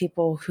as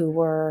people who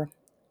were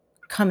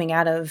coming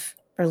out of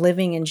or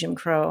living in Jim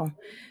Crow,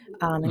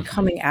 and Mhm,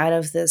 coming out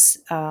of this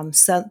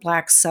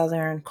Black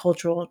Southern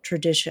cultural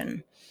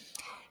tradition.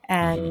 mhm.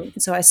 And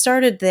so I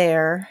started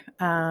there,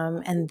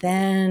 and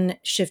then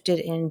shifted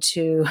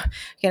into,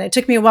 again, it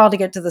took me a while to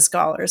get to the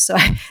scholars. So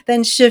I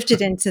then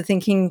shifted into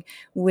thinking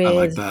I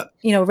like with, that.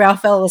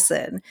 Ralph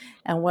Ellison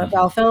and what Mhm,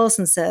 Ralph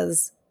Ellison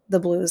says the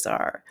blues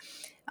are.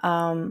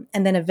 And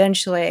then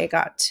eventually I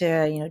got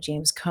to,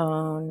 James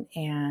Cone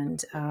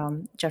and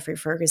Jeffrey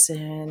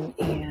Ferguson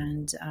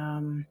and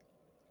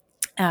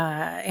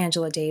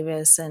Angela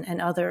Davis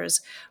and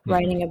others mhm,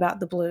 writing about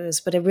the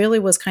blues. But it really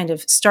was kind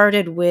of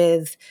started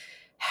with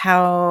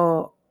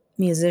how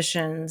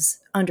musicians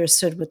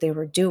understood what they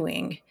were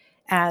doing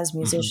as mhm,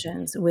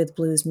 musicians with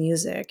blues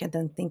music, and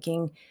then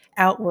thinking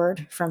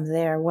outward from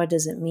there, what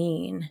does it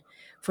mean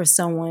for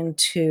someone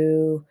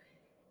to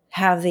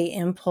have the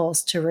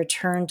impulse to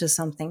return to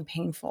something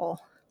painful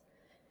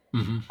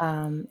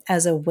mhm,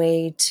 as a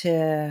way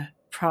to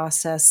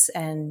process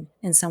and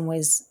in some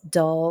ways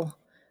dull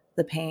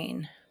the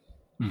pain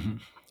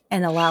mhm,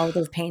 and allow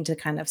the pain to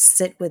kind of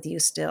sit with you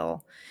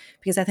still,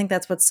 because I think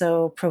that's what's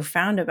so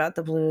profound about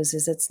the blues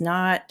is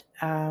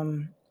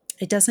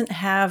it doesn't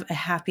have a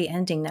happy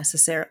ending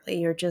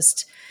necessarily.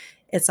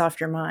 It's off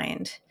your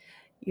mind.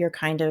 You're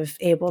kind of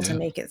able to Yeah.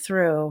 make it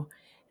through.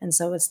 And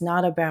so it's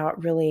not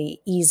about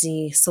really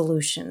easy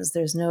solutions.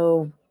 There's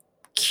no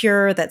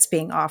cure that's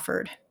being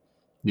offered.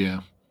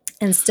 Yeah.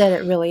 Instead,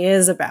 it really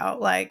is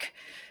about like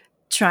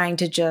trying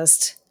to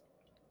just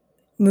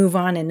move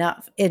on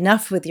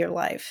enough with your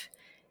life,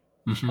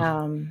 Hmm.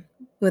 um,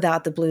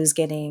 without the blues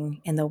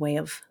getting in the way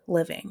of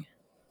living.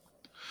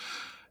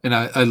 And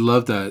I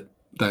love that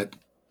that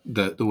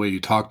the way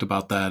you talked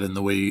about that and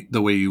the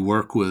way you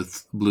work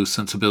with blues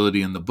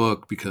sensibility in the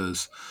book,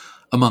 because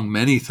among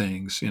many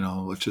things,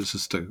 which is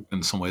just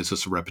in some ways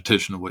just a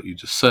repetition of what you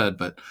just said,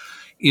 but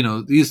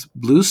these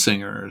blues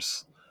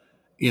singers,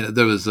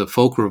 there was a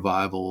folk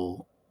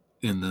revival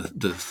in the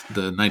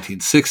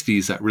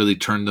 1960s that really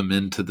turned them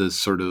into this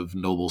sort of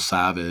noble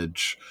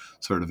savage,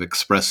 sort of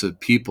expressive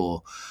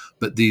people.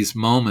 But these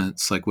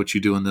moments, like what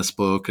you do in this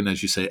book, and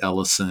as you say,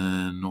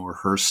 Ellison or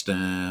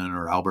Hurston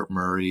or Albert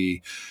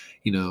Murray,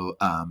 you know,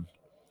 um,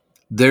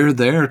 they're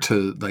there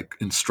to like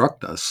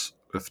instruct us,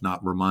 if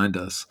not remind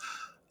us,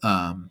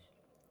 um,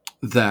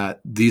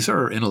 that these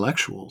are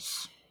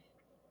intellectuals.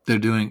 They're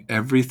doing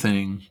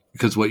everything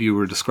because what you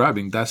were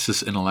describing, that's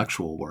just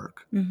intellectual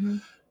work. Mm-hmm.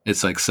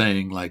 It's like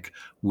saying, like,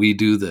 we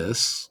do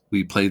this,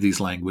 we play these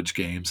language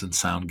games and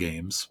sound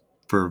games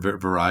for a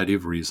variety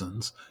of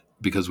reasons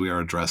because we are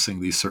addressing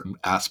these certain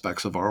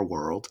aspects of our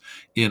world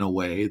in a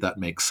way that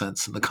makes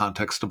sense in the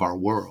context of our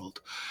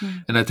world. Yeah.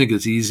 And I think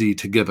it's easy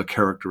to give a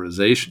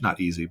characterization, not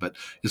easy, but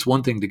it's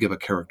one thing to give a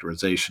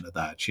characterization of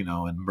that,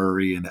 and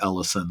Murray and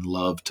Ellison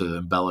love to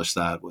embellish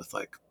that with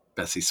like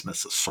Bessie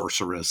Smith's a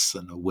sorceress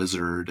and a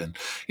wizard. And,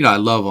 I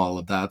love all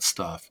of that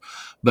stuff.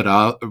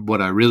 But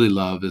what I really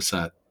love is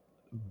that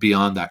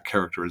beyond that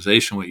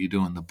characterization, what you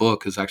do in the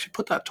book is actually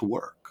put that to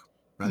work.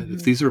 Right? If Mm-hmm.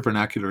 these are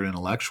vernacular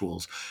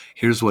intellectuals,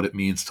 here's what it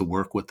means to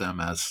work with them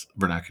as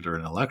vernacular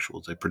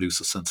intellectuals. They produce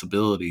a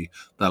sensibility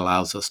that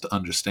allows us to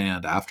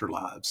understand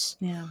afterlives,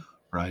 Yeah.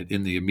 right,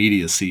 in the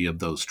immediacy of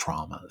those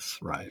traumas,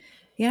 right?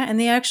 Yeah, and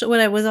what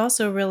I was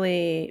also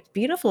really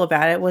beautiful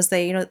about it was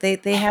they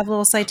have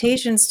little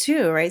citations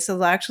too, right? So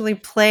they'll actually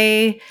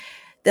play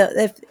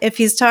if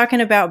he's talking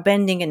about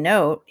bending a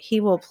note, he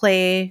will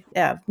play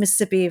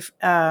Mississippi.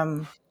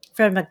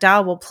 Fred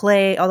McDowell will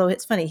play, although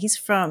it's funny, he's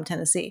from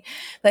Tennessee,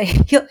 but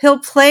he'll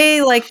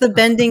play like the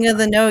bending of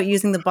the note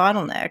using the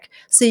bottleneck,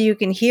 so you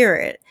can hear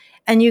it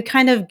and you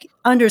kind of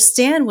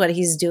understand what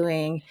he's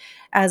doing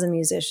as a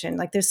musician.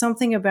 Like there's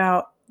something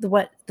about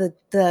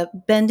the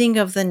bending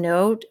of the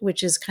note,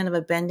 which is kind of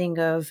a bending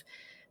of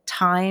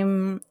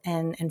time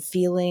and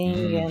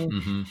feeling and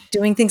Mm-hmm.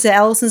 doing things that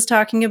Allison's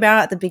talking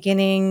about at the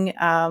beginning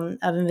of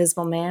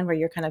Invisible Man, where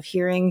you're kind of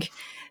hearing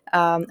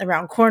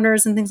around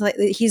corners and things like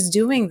that. He's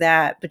doing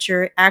that, but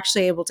you're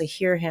actually able to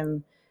hear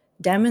him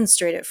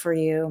demonstrate it for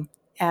you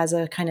as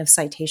a kind of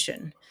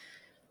citation.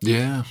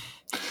 Yeah.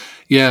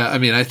 Yeah. I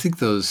mean, I think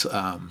those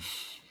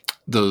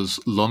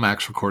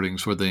Lomax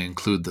recordings where they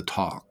include the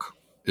talk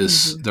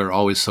Mm-hmm. they're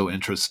always so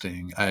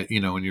interesting.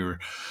 When you're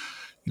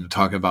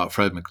talking about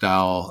Fred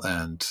McDowell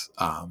and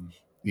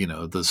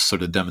the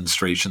sort of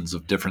demonstrations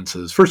of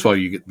differences. First of all,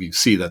 you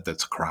see that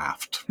that's a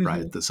craft, Mm-hmm.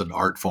 right? That's an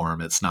art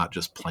form. It's not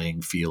just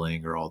playing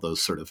feeling or all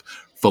those sort of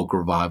folk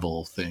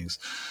revival things.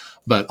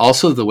 But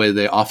also the way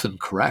they often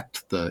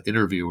correct the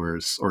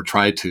interviewers or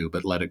try to,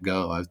 but let it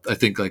go. I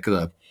think like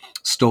the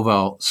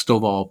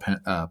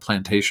Stovall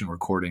plantation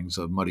recordings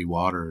of Muddy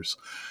Waters,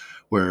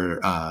 where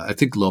I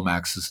think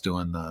Lomax is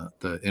doing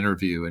the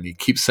interview and he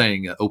keeps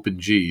saying open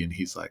G and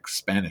he's like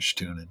Spanish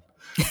tuning,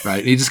 right?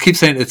 And he just keeps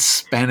saying it's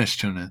Spanish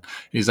tuning. And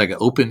he's like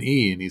open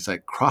E and he's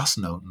like cross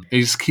noting.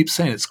 He just keeps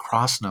saying it's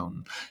cross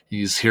noting.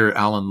 You just hear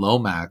Alan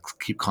Lomax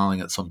keep calling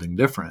it something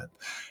different.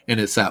 And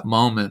it's that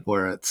moment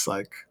where it's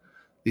like,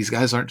 these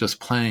guys aren't just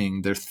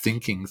playing, they're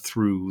thinking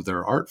through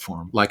their art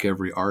form like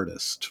every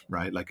artist,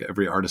 right? Like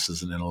every artist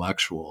is an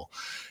intellectual.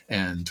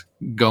 And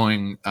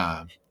going,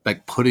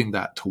 like putting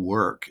that to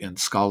work in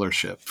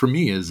scholarship for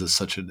me is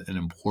such an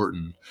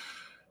important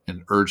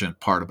and urgent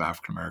part of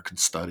African American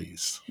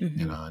studies,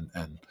 Mm-hmm.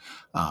 and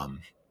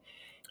um,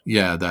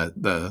 yeah, that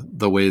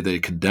the way they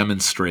can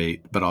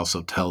demonstrate but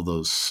also tell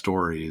those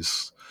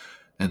stories,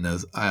 and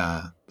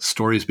the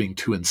stories being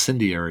too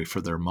incendiary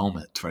for their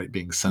moment, right?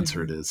 Being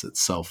censored Mm-hmm. is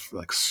itself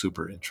like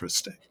super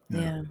interesting. Yeah.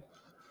 Yeah.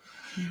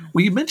 Yeah.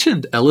 Well, you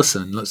mentioned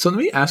Ellison. So let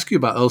me ask you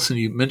about Ellison.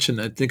 You mentioned,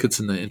 I think it's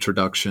in the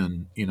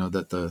introduction,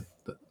 that the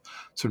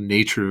sort of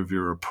nature of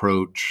your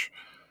approach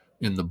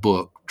in the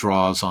book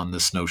draws on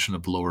this notion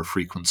of lower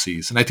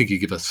frequencies. And I think you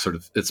give us sort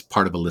of, it's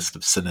part of a list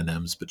of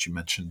synonyms, but you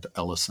mentioned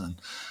Ellison.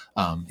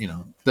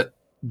 That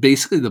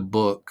basically the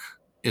book,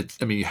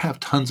 I mean, you have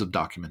tons of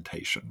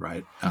documentation,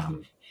 right?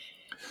 Mm-hmm.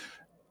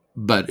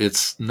 But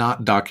it's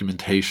not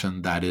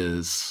documentation that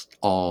is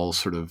all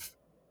sort of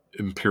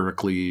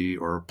empirically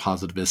or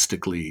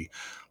positivistically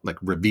like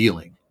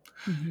revealing.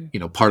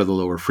 Mm-hmm. Part of the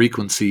lower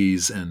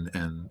frequencies and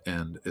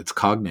its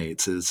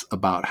cognates is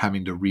about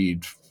having to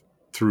read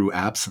through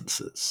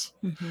absences.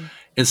 Mm-hmm.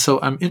 And so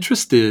I'm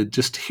interested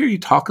just to hear you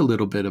talk a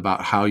little bit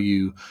about how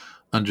you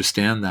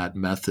understand that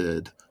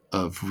method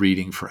of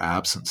reading for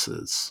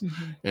absences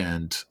Mm-hmm.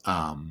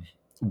 and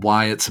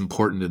why it's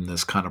important in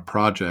this kind of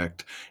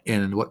project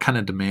and what kind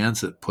of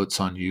demands it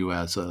puts on you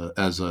as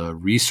a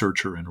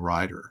researcher and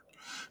writer.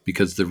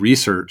 Because the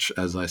research,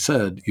 as I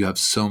said, you have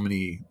so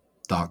many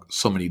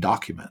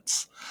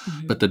documents,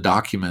 Mm-hmm. but the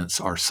documents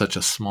are such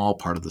a small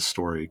part of the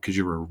story because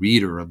you're a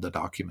reader of the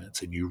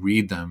documents and you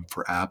read them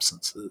for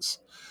absences.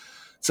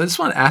 So I just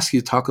want to ask you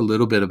to talk a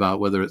little bit about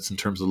whether it's in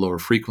terms of lower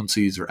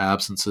frequencies or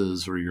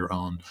absences or your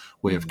own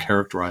way of Mm-hmm.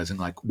 characterizing,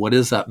 like what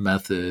is that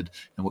method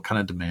and what kind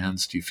of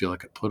demands do you feel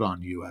like it put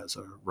on you as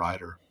a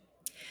writer?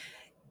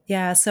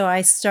 Yeah, so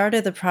I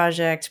started the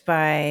project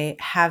by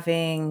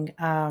having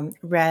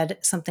read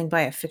something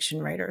by a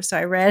fiction writer. So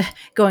I read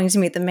Going to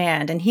Meet the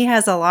Man, and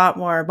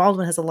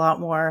Baldwin has a lot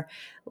more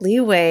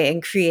leeway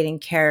in creating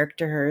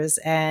characters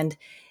and,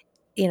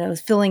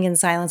 filling in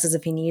silences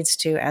if he needs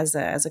to as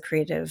a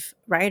creative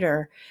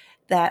writer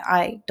that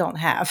I don't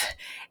have.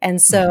 And Mm-hmm.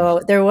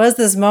 so there was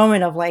this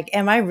moment of like,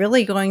 am I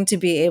really going to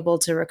be able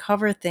to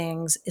recover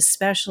things,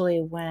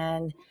 especially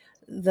when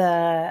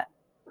the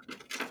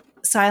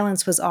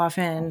silence was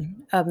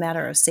often a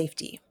matter of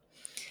safety.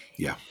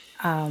 Yeah.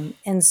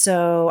 And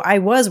so I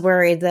was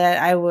worried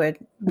that I would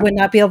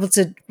not be able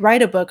to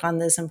write a book on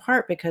this in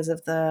part because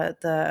of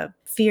the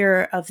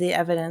fear of the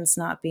evidence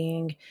not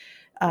being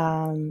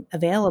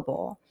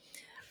available.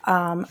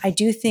 I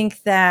do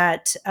think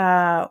that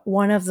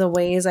one of the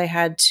ways I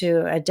had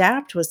to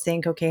adapt was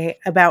think, okay,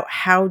 about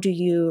how do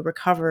you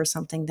recover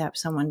something that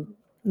someone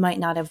might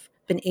not have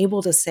been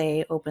able to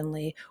say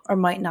openly, or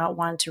might not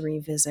want to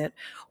revisit,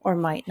 or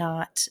might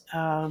not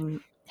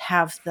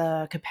have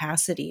the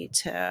capacity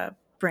to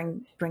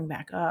bring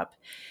back up.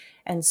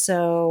 And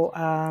so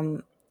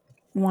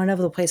one of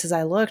the places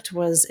I looked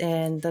was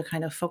in the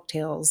kind of folk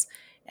tales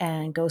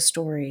and ghost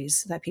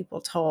stories that people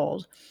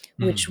told,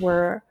 which Mm-hmm.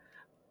 were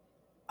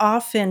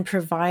often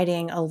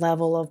providing a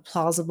level of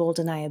plausible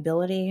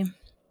deniability,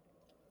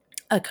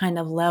 a kind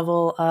of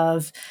level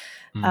of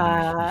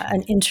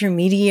an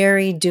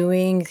intermediary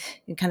doing,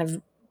 kind of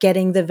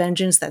getting the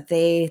vengeance that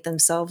they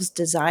themselves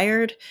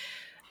desired,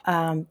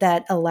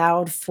 that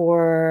allowed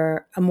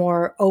for a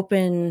more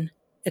open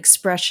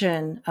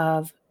expression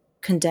of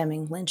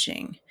condemning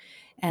lynching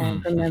and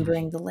Mm-hmm.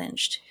 remembering the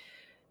lynched.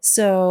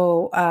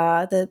 So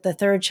the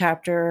third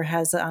chapter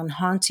has on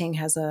haunting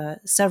has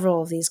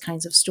several of these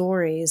kinds of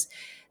stories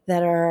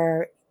that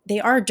are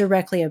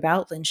directly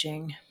about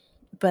lynching,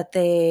 but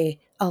they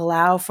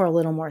allow for a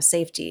little more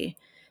safety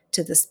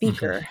to the Mm-hmm.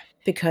 speaker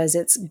because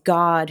it's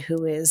God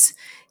who is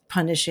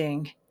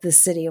punishing the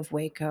city of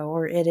Waco,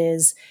 or it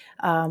is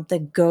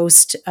the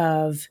ghost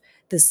of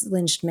this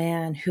lynched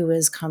man who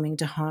is coming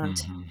to haunt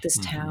Mm-hmm. this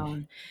Mm-hmm.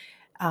 town.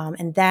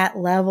 And that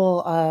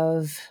level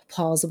of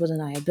plausible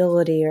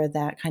deniability, or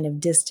that kind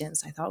of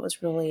distance, I thought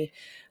was really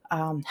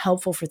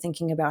helpful for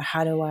thinking about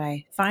how do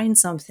I find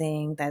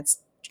something that's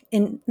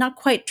not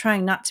quite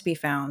trying not to be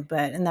found,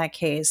 but in that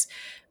case,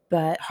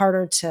 but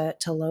harder to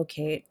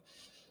locate.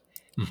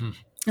 Mm-hmm.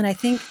 And I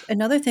think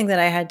another thing that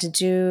I had to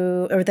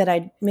do, or that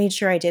I made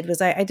sure I did,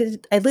 was I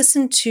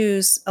listened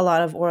to a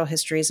lot of oral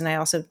histories, and I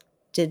also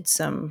did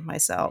some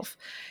myself.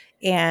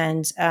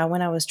 And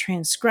when I was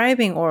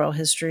transcribing oral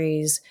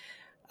histories,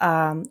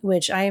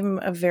 which I'm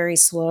a very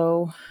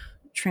slow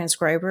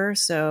transcriber,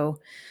 so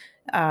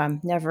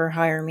never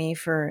hire me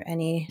for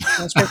any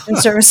transcription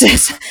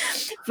services.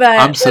 but, but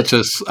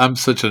I'm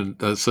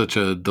such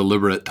a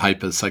deliberate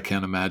typist. I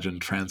can't imagine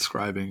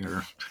transcribing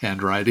or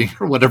handwriting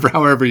or whatever,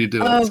 however you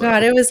do it. oh So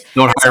god, it was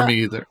don't hire so me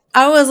either.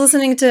 I was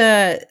listening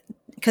to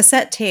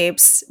cassette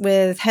tapes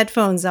with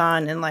headphones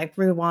on and like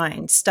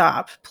rewind,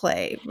 stop,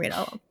 play,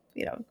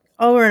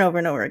 over and over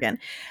and over again.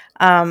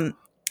 Um,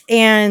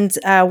 and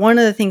one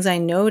of the things I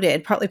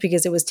noted, partly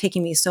because it was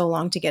taking me so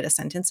long to get a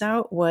sentence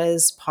out,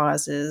 was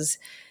pauses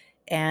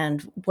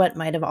and what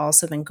might have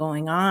also been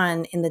going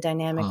on in the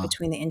dynamic Huh.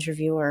 between the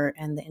interviewer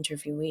and the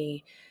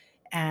interviewee.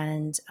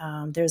 And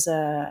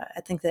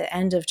I think the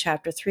end of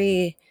chapter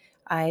 3,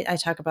 I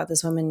talk about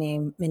this woman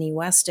named Minnie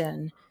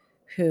Weston,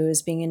 who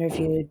is being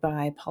interviewed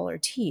by Paul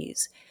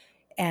Ortiz.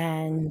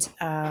 And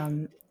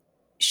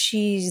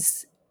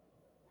she's,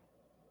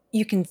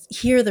 you can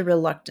hear the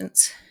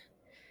reluctance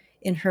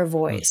in her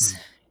voice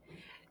Mm-hmm.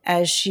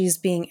 as she's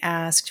being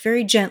asked,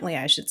 very gently,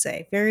 I should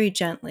say, very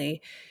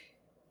gently,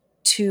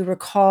 to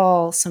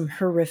recall some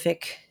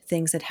horrific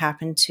things that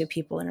happened to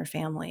people in her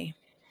family.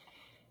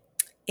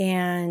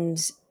 And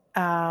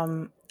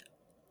um,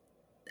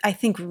 I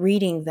think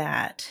reading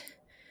that,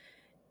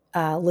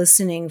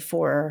 listening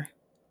for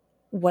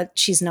what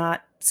she's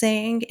not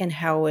saying and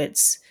how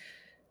it's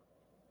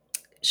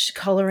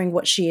coloring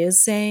what she is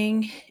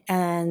saying,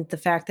 and the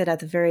fact that at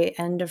the very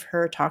end of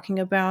her talking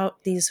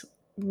about these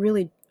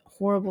really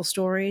horrible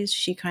stories,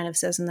 she kind of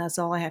says, and that's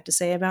all I have to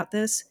say about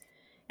this,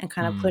 and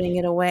kind of Mm. putting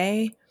it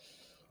away,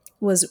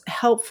 was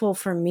helpful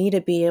for me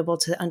to be able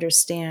to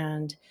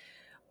understand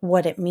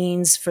what it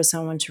means for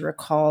someone to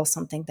recall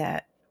something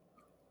that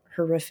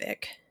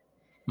horrific,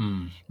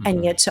 and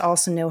Mm-hmm. yet to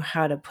also know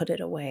how to put it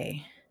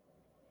away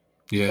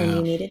when Yeah.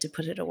 you needed to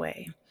put it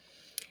away.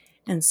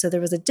 And so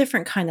there was a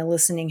different kind of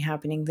listening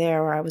happening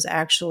there, where I was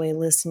actually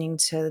listening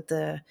to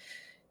the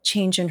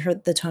change in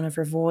the tone of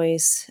her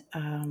voice.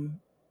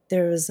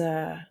 There was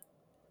a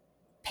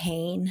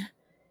pain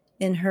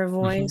in her Mm-hmm.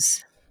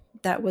 voice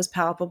that was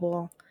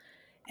palpable.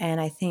 And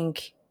I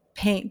think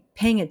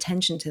paying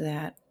attention to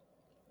that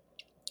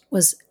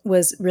was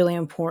really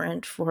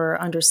important for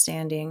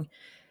understanding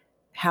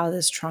how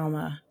this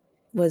trauma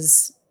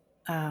was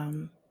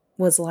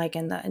was like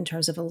in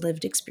terms of a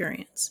lived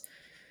experience.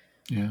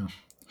 Yeah.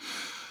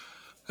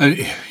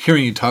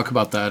 Hearing you talk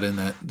about that and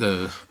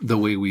that the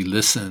way we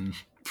listen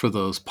for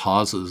those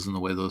pauses and the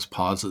way those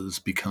pauses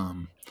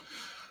become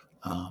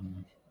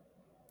um,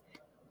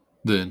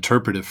 the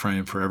interpretive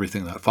frame for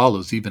everything that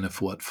follows, even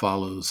if what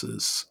follows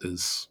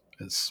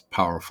is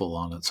powerful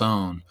on its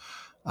own.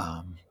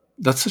 Um,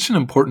 that's such an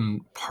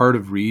important part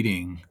of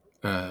reading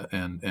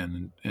and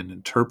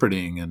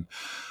interpreting, and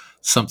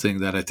something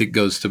that I think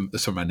goes to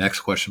sort of my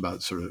next question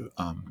about sort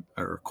of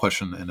or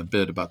question in a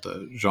bit about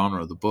the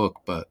genre of the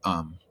book, but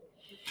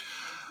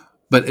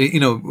you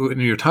know, when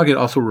you're talking, it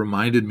also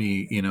reminded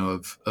me, you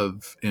know,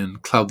 of in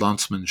Cloud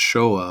Lanzmann's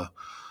Shoah,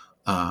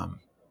 um,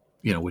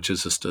 you know, which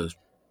is just a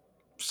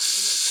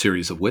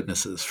series of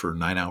witnesses for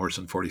 9 hours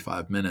and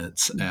 45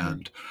 minutes. Mm-hmm.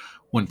 And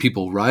when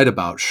people write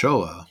about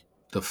Shoah,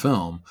 the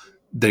film,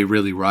 they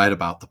really write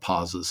about the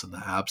pauses and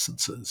the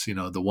absences. You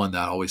know, the one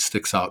that always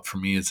sticks out for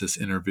me is this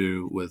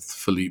interview with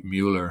Philippe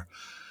Mueller.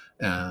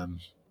 Um,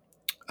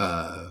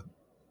 uh,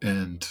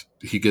 and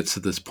he gets to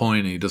this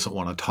point and he doesn't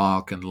want to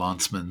talk. And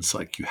Lanzmann's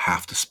like, you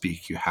have to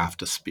speak, you have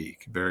to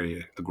speak,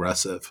 very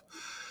aggressive.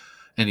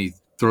 And he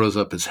throws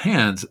up his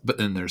hands, but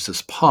then there's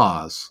this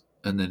pause.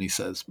 And then he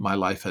says, my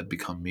life had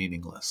become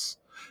meaningless.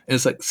 And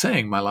it's like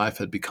saying my life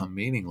had become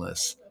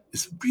meaningless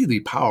is a really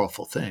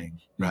powerful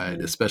thing, right?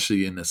 Mm-hmm.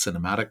 Especially in a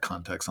cinematic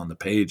context. On the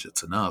page,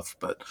 it's enough.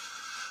 But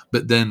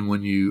then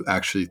when you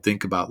actually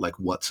think about like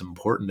what's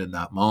important in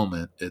that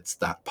moment, it's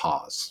that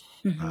pause,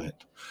 Mm-hmm. right?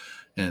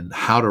 And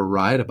how to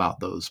write about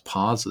those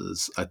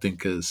pauses, I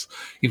think, is,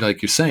 you know,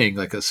 like you're saying,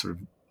 like a sort of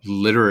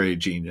literary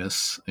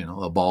genius, you know,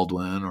 a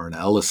Baldwin or an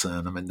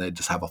Ellison. I mean, they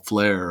just have a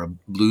flair, a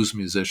blues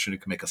musician who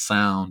can make a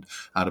sound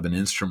out of an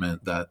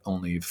instrument that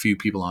only a few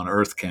people on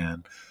earth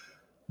can.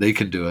 They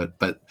can do it.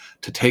 But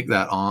to take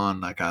that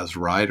on, like as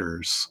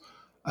writers,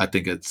 I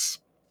think it's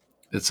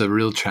a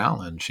real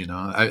challenge, you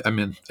know. I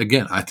mean,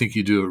 again, I think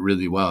you do it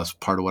really well. It's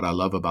part of what I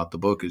love about the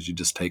book is you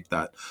just take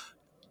the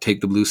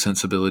blues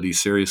sensibility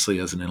seriously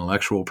as an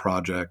intellectual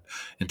project,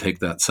 and take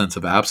that sense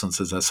of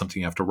absences as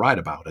something you have to write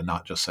about and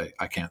not just say,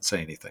 I can't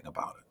say anything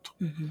about it.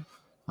 Mm-hmm.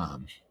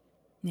 Um,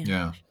 Yeah.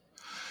 yeah.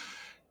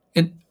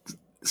 And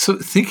so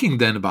thinking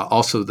then about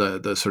also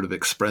the sort of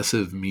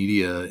expressive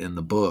media in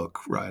the book,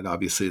 right?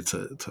 Obviously it's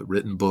a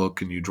written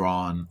book and you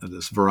draw on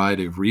this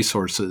variety of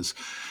resources.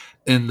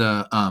 In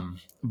the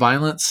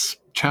violence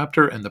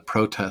chapter and the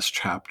protest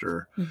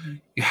chapter, Mm-hmm.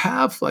 you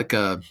have like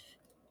I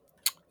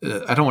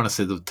don't want to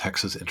say the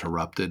text is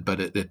interrupted, but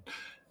it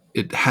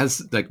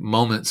has like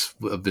moments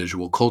of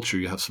visual culture.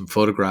 You have some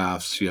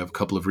photographs, you have a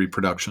couple of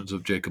reproductions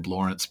of Jacob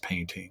Lawrence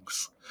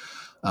paintings,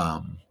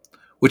 um,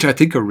 which I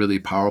think are really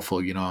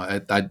powerful. You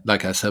know, I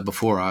like I said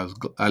before,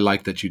 I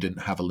like that you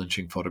didn't have a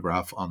lynching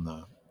photograph on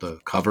the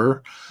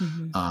cover.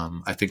 Mm-hmm.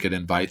 I think it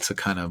invites a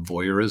kind of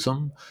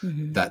voyeurism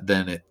Mm-hmm. that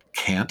then it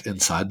can't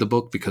inside the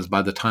book, because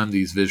by the time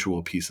these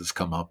visual pieces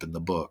come up in the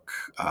book,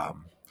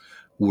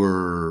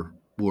 we're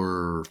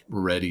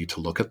ready to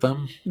look at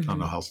them. I don't know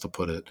Mm-hmm. how else to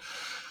put it.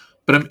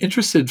 But I'm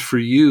interested for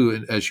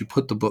you as you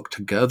put the book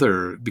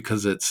together,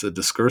 because it's a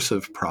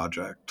discursive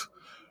project,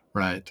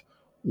 right?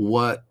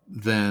 What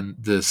then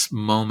this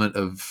moment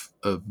of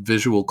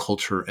visual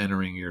culture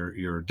entering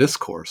your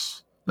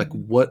discourse? Like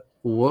Mm-hmm.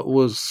 what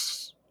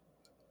was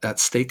at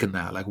stake in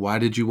that? Like why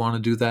did you want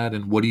to do that?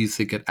 And what do you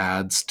think it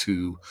adds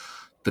to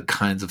the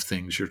kinds of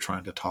things you're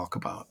trying to talk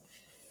about?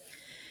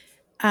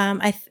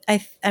 I'm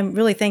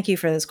really thank you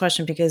for this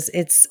question, because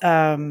it's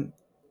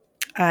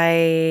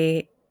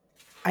I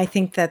I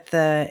think that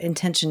the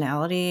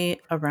intentionality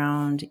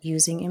around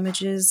using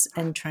images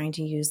and trying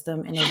to use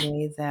them in a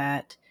way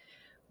that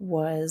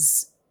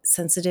was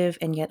sensitive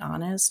and yet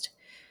honest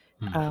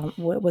Mm,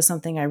 was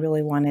something I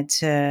really wanted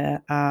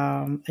to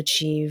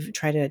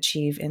try to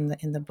achieve in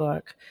the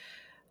book.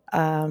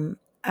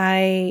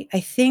 I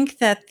think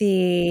that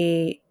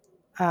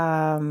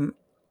um,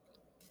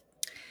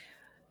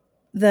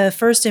 the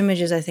first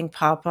images I think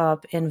pop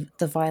up in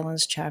the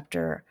violence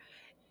chapter,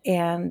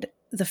 and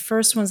the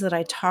first ones that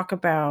I talk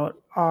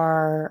about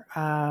are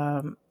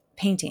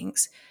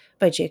paintings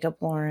by Jacob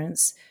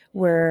Lawrence,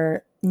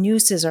 where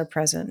nooses are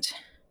present,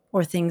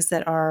 or things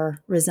that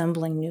are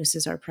resembling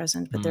nooses are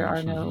present, but there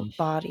are no mhm,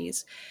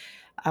 bodies.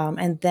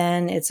 And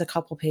then it's a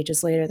couple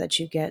pages later that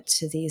you get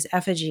to these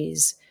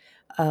effigies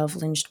of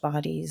lynched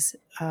bodies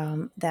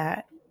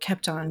that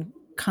kept on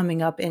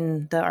coming up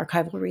in the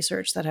archival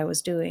research that I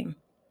was doing.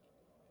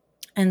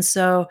 And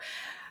so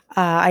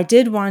I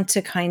did want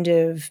to kind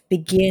of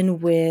begin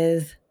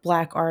with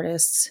Black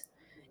artists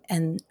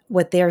and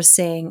what they're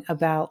saying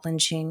about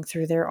lynching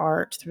through their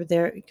art,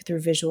 through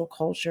visual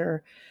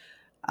culture,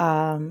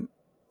 um,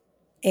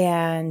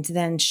 and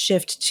then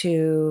shift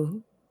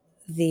to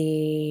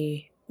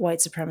the white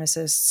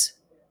supremacists'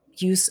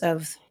 use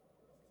of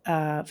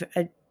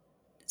a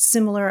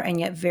similar and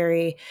yet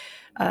very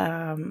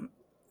um,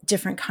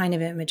 different kind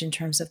of image in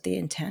terms of the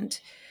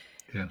intent,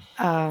 Yeah.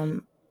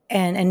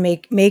 and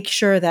make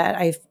sure that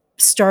I've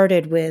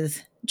started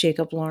with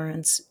Jacob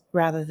Lawrence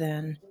rather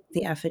than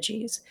the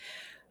effigies.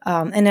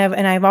 And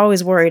I've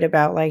always worried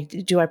about, like,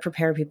 do I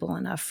prepare people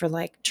enough for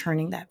like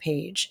turning that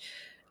page?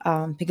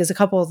 Because a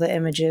couple of the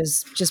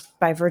images, just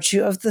by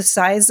virtue of the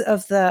size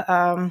of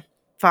the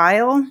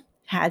file,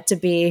 had to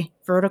be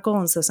vertical,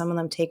 and so some of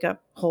them take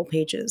up whole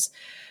pages.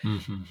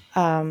 Mm-hmm.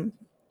 Um,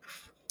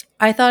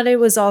 I thought it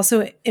was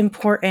also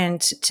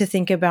important to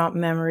think about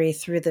memory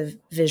through the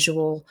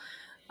visual,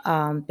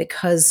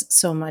 because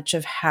so much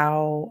of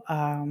how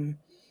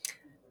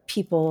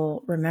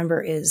people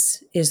remember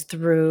is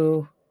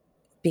through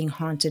being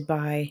haunted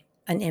by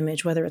an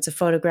image, whether it's a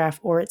photograph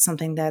or it's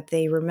something that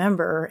they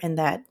remember, and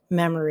that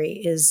memory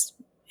is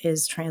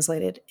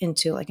translated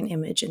into like an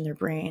image in their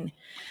brain.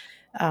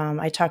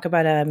 I talk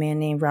about a man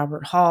named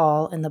Robert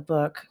Hall in the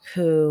book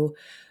who,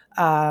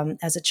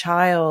 as a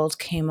child,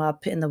 came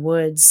up in the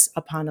woods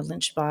upon a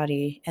lynched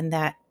body, and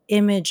that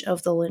image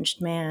of the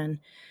lynched man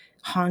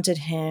haunted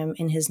him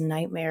in his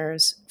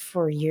nightmares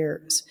for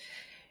years.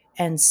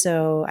 And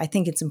so I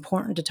think it's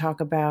important to talk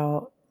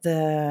about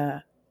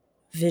the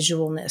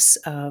visualness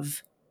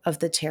of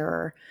the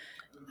terror,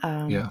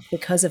 Yeah.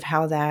 because of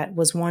how that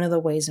was one of the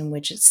ways in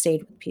which it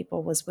stayed with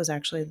people, was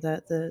actually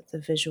the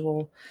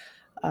visual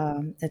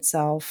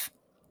itself.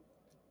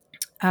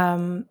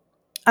 Um,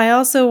 I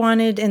also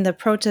wanted in the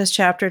protest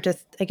chapter to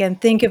again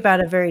think about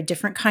a very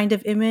different kind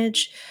of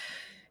image.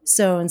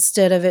 So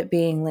instead of it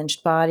being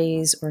lynched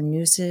bodies or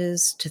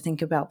nooses, to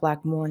think about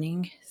Black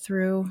mourning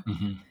through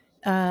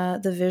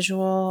Mm-hmm. the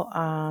visual.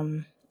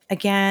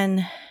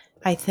 Again,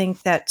 I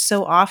think that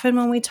so often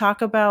when we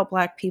talk about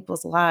Black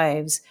people's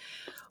lives,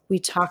 we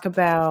talk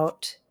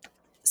about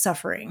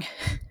suffering.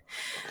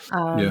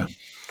 Yeah. Um,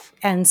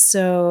 and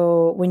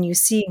so when you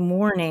see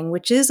mourning,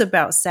 which is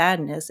about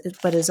sadness,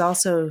 but is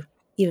also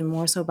even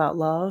more so about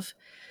love,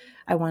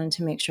 I wanted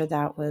to make sure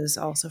that was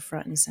also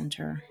front and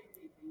center.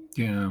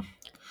 Yeah.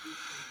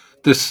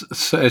 This,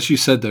 so as you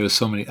said, there are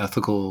so many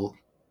ethical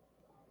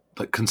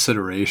like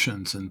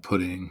considerations in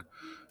putting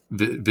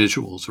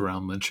visuals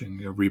around lynching,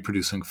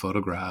 reproducing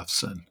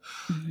photographs, and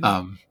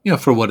Mhm.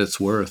 for what it's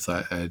worth,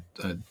 as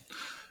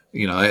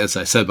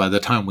I said, by the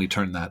time we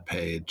turn that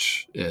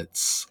page,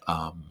 it's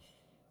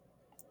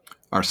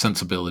our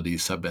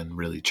sensibilities have been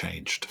really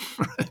changed.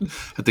 Right?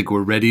 I think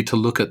we're ready to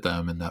look at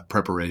them in that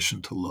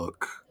preparation to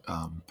look.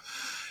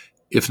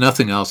 If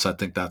nothing else, I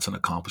think that's an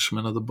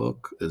accomplishment of the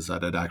book, is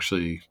that it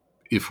actually,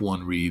 if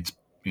one reads,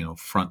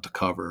 front to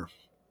cover,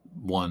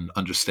 one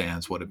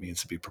understands what it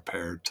means to be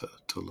prepared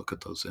to look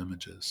at those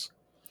images.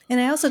 And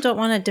I also don't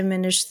want to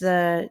diminish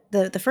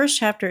the first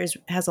chapter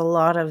has a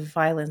lot of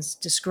violence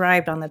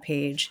described on the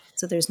page,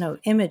 so there's no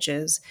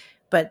images,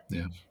 but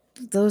Yeah.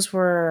 those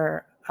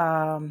were,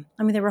 I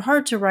mean, they were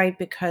hard to write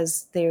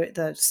because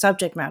the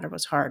subject matter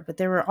was hard, but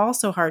they were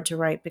also hard to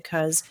write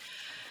because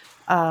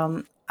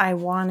I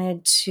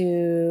wanted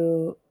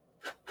to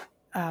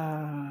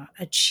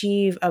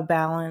achieve a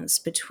balance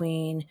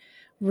between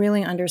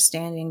really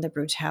understanding the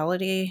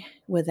brutality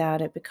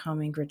without it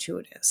becoming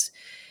gratuitous.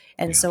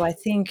 And Yeah. so I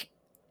think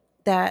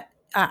that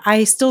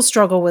I still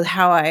struggle with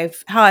how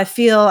I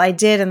feel I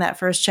did in that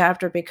first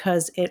chapter,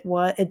 because it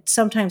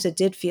sometimes it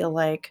did feel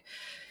like,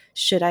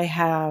 should I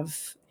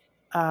have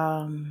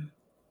um,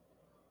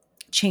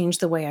 changed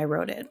the way I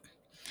wrote it,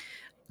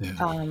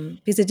 Yeah.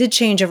 because it did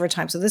change over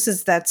time. So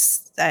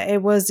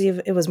it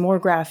was more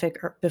graphic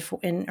before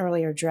in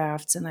earlier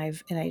drafts, and I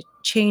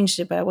changed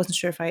it, but I wasn't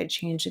sure if I had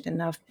changed it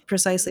enough,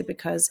 precisely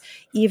because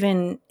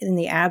even in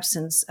the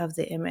absence of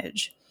the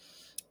image,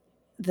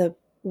 the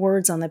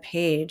words on the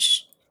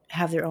page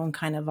have their own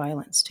kind of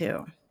violence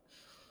too.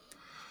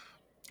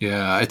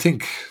 Yeah. I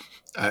think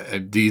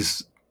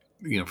these,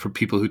 for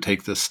people who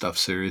take this stuff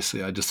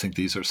seriously, I just think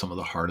these are some of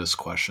the hardest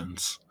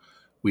questions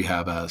we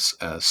have as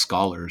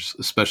scholars,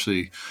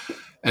 especially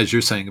as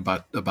you're saying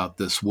about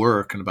this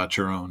work and about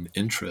your own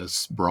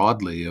interests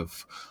broadly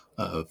of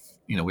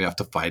we have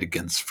to fight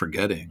against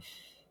forgetting,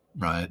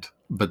 right?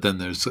 But then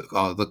there's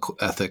all the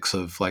ethics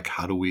of like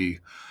how do we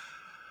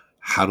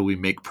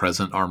make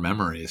present our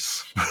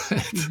memories,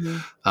 right?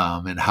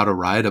 Hmm. And how to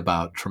write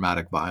about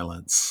traumatic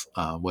violence,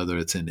 whether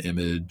it's in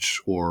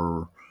image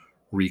or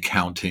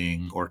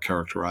recounting or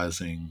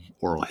characterizing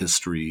oral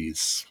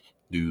histories,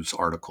 news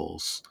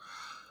articles.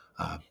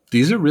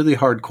 These are really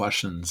hard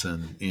questions,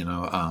 and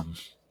I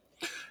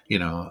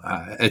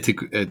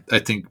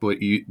think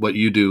what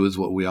you do is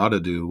what we ought to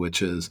do,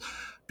 which is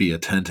be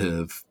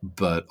attentive,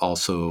 but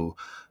also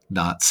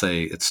not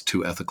say it's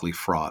too ethically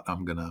fraught.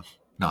 I'm gonna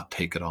not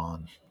take it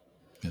on,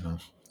 you know,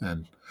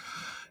 and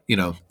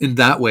in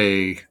that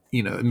way,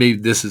 maybe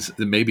this is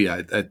maybe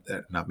I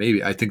not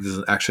maybe I think this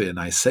is actually a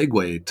nice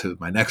segue to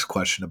my next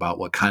question about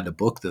what kind of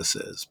book this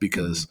is, Mhm.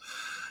 because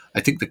I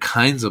think the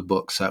kinds of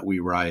books that we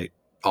write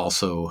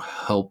also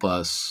help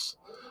us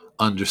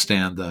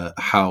understand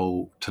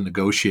how to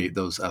negotiate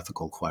those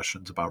ethical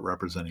questions about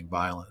representing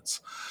violence.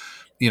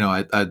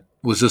 I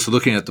was just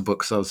looking at the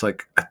book, so I was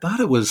like, I thought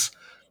it was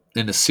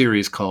in a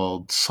series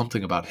called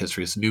something about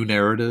history. It's New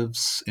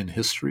Narratives in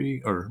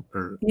History, or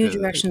New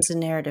directions in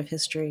narrative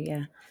history.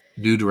 Yeah.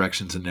 New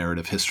Directions in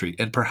Narrative History.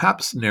 And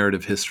perhaps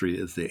narrative history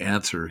is the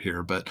answer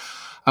here. But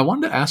I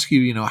wanted to ask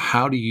you,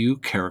 how do you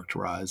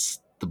characterize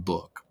the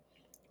book?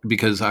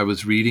 Because I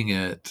was reading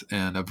it,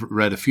 and I've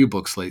read a few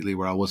books lately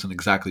where I wasn't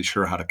exactly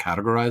sure how to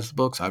categorize the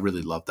books. I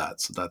really love that.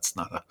 So that's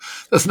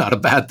not a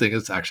bad thing.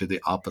 It's actually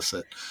the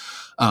opposite.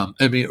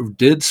 I mean, it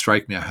did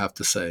strike me, I have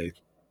to say,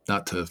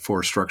 not to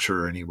force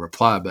structure or any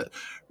reply, but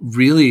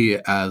really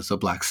as a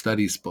Black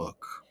Studies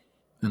book,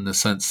 in the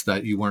sense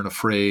that you weren't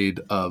afraid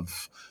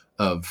of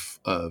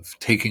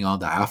taking on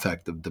the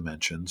affective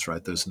dimensions,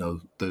 right? There's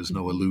no Mhm.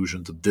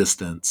 illusions of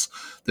distance.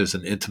 There's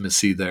an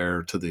intimacy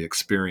there to the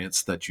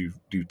experience that you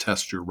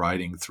test your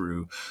writing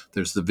through.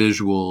 There's the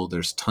visual.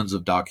 There's tons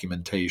of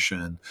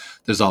documentation.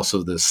 There's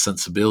also this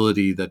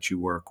sensibility that you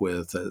work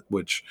with,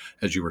 which,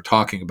 as you were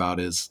talking about,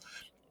 is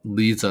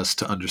leads us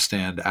to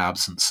understand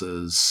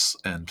absences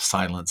and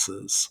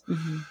silences.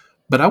 Mhm.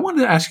 But I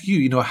wanted to ask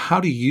you, how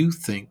do you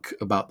think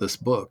about this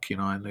book? I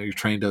know you're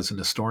trained as an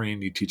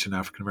historian, you teach in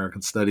African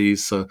American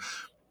studies. So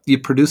you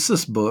produce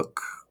this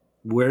book.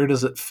 Where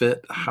does it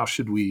fit? How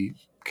should we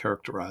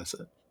characterize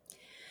it?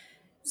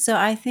 So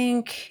I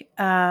think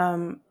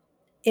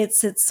it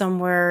sits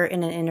somewhere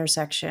in an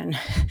intersection.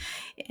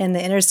 And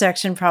the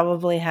intersection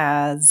probably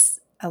has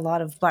a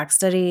lot of Black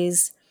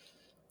studies,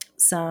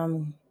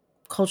 some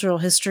cultural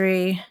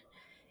history,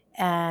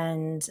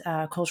 and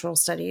cultural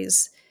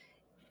studies.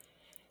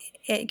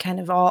 It kind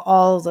of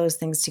all of those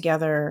things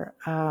together.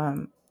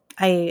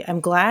 I'm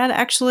glad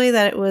actually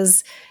that it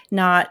was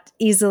not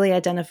easily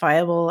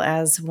identifiable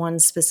as one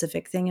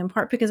specific thing, in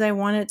part because I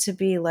want it to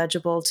be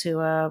legible to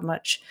a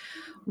much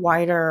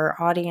wider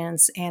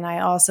audience. And I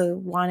also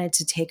wanted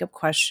to take up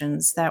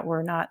questions that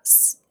were not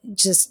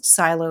just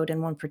siloed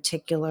in one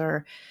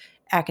particular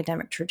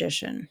academic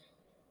tradition.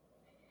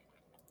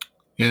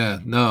 Yeah,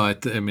 no,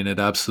 I mean, it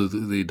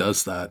absolutely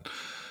does that.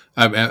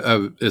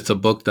 It's a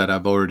book that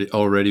I've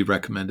already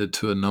recommended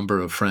to a number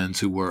of friends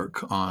who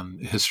work on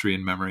history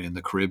and memory in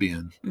the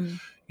Caribbean. Mm,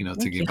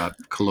 thank Thinking you. about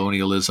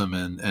colonialism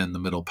and the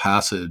Middle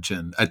Passage,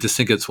 and I just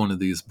think it's one of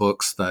these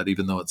books that,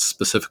 even though it's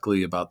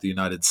specifically about the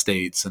United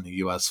States and the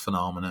U.S.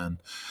 phenomenon,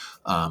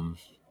 um,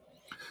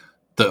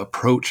 the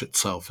approach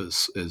itself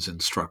is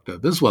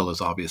instructive, as well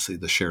as obviously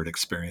the shared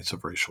experience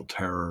of racial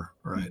terror,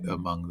 right, Mhm.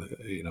 among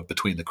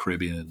between the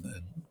Caribbean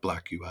and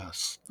Black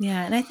U.S.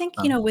 Yeah, and I think,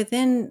 Um,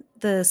 within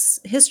this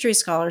history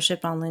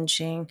scholarship on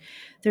lynching,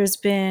 there's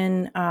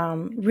been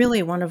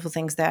really wonderful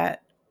things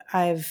that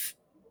I've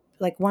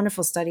like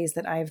wonderful studies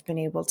that I've been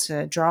able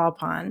to draw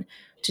upon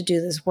to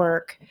do this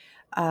work.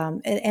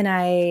 And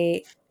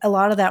a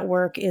lot of that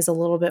work is a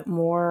little bit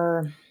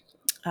more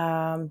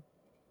um,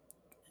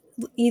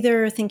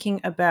 either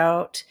thinking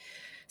about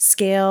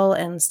scale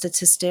and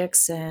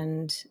statistics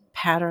and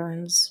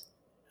patterns,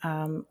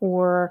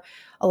 or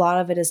a lot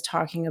of it is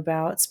talking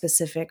about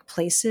specific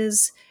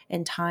places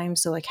and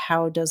times. So, like,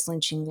 how does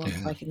lynching look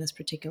yeah. like in this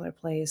particular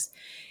place?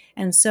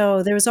 And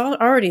so, there's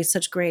already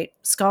such great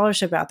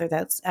scholarship out there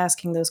that's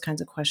asking those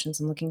kinds of questions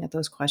and looking at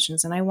those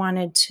questions. And I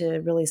wanted to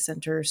really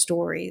center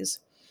stories,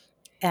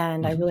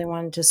 and I Hmm. really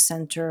wanted to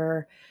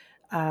center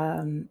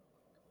um,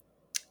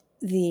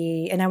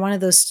 and I wanted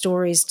those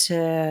stories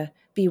to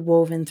be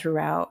woven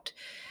throughout.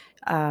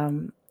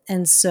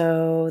 And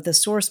so the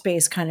source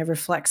base kind of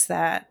reflects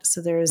that.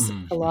 So there's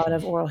a lot Hmm.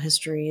 of oral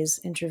histories,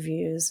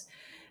 interviews.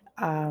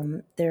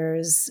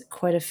 There's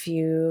quite a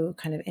few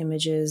kind of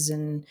images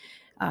and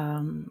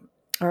um,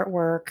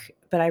 artwork,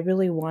 but I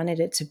really wanted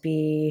it to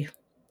be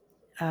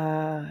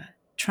uh,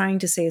 trying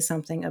to say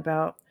something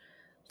about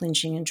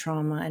lynching and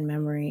trauma and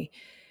memory,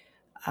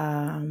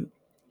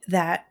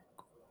 that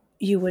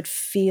you would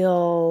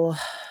feel,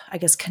 I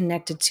guess,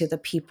 connected to the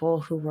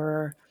people who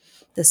were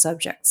the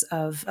subjects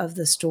of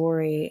the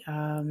story.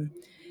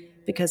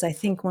 Because I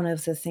think one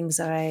of the things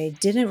I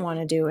didn't want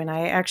to do, and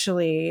I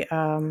actually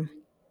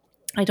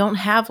I don't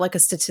have like a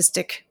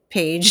statistic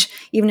page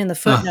even in the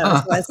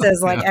footnotes where it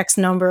says like Yeah. X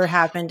number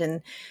happened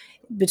in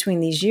between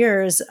these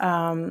years.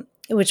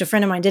 Which a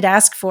friend of mine did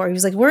ask for. He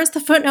was like, "Where's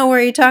the footnote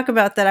where you talk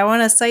about that? I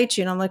want to cite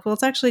you." And I'm like, "Well,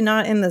 it's actually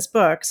not in this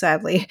book,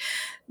 sadly."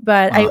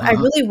 But I Uh-huh.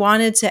 really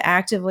wanted to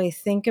actively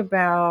think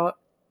about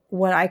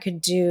what I could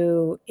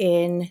do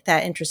in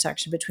that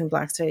intersection between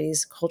Black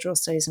studies,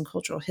 and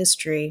cultural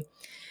history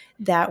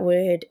that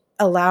would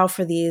allow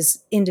for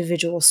these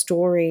individual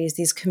stories,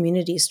 these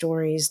community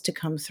stories to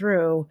come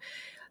through.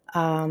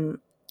 Um,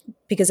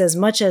 because as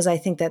much as I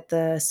think that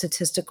the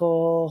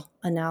statistical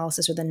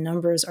analysis or the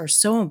numbers are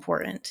so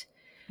important,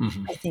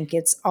 Hmm. I think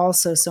it's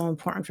also so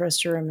important for us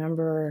to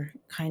remember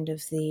kind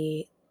of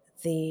the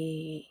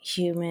the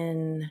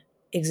human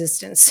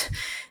existence.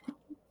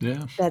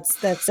 Yeah.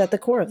 That's at the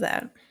core of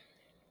that.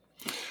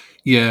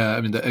 Yeah,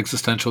 I mean the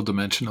existential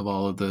dimension of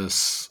all of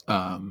this.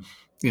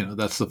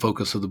 That's the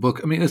focus of the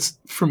book. I mean, it's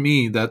for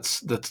me that's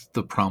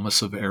the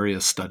promise of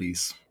area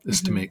studies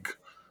is to Mm-hmm. make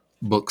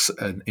books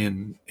and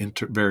in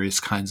various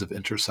kinds of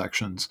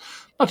intersections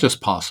not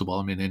just possible.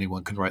 I mean,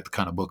 anyone can write the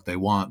kind of book they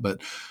want,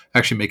 but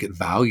actually make it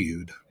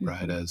valued,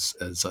 right?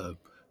 Mm-hmm.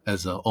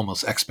 As a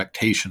almost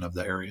expectation of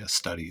the area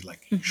study,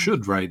 like you Mm-hmm.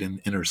 should write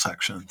in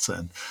intersections,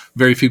 and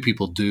very few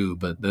people do.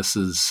 But this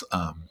is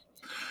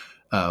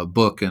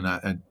book, and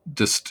I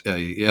just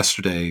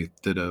yesterday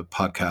did a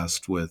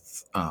podcast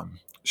with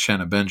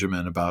Shanna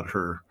Benjamin about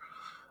her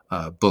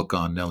book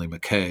on Nellie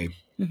McKay,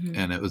 Mm-hmm.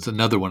 and it was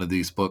another one of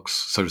these books,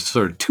 sort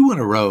of two in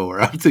a row, where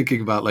I'm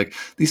thinking about like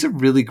these are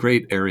really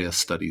great area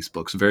studies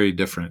books, very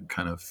different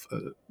kind of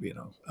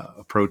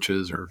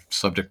approaches or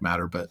subject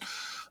matter, but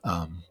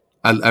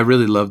I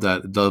really love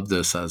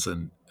this as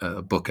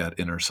a book at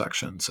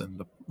intersections,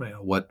 and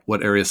what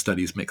area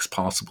studies makes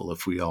possible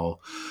if we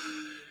all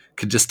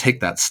could just take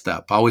that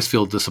step. I always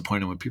feel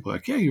disappointed when people are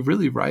like, yeah, you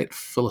really write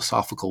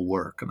philosophical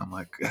work. And I'm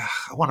like,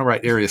 I want to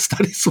write area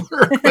studies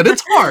work, but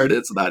it's hard.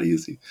 It's not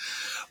easy.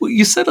 Well,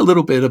 you said a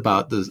little bit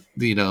about the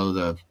sort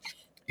of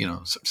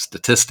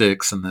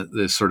statistics and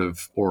the sort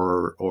of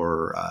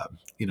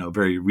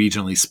very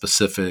regionally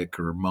specific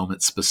or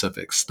moment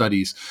specific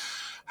studies.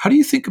 How do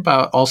you think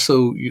about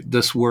also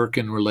this work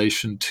in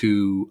relation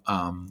to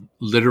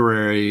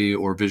literary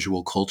or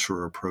visual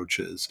culture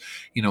approaches?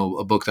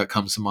 A book that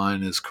comes to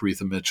mind is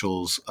Caretha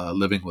Mitchell's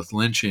 "Living with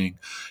Lynching,"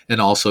 and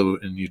also,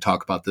 and you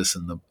talk about this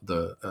in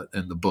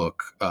the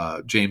book,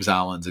 James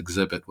Allen's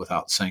exhibit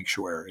 "Without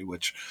Sanctuary,"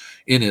 which,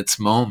 in its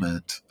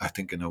moment, I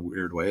think in a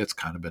weird way, it's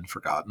kind of been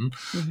forgotten.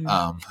 Mm-hmm.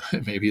 Um,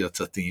 Maybe that's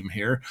a theme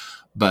here,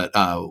 but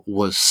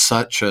was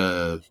such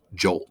a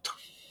jolt,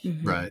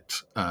 Mm-hmm. right?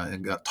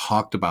 And got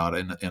talked about,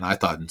 and I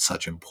thought in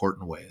such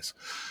important ways.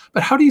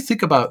 But how do you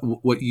think about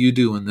what you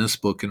do in this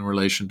book in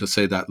relation to,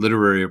 say, that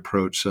literary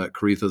approach that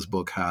Caretha's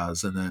book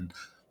has, and then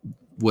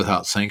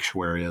Without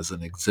Sanctuary as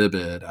an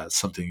exhibit, as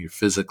something you're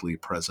physically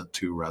present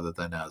to rather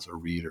than as a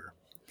reader?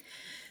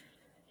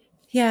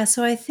 Yeah,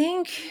 so I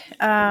think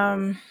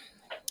I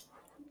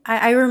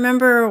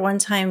remember one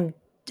time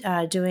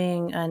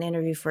doing an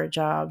interview for a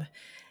job,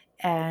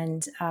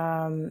 and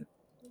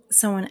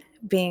someone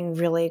being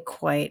really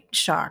quite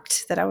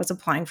shocked that I was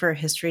applying for a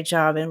history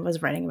job and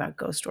was writing about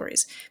ghost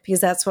stories,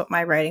 because that's what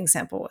my writing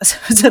sample was.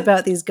 It was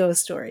about these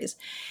ghost stories.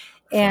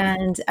 Funny.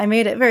 And I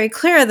made it very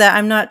clear that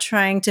I'm not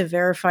trying to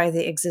verify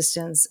the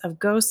existence of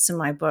ghosts in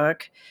my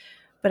book,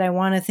 but I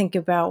want to think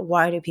about,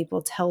 why do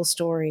people tell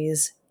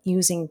stories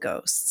using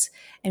ghosts?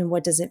 And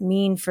what does it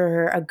mean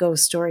for a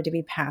ghost story to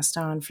be passed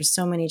on for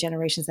so many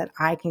generations that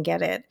I can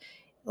get it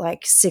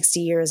like 60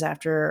 years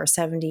after or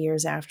 70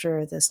 years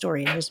after the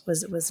story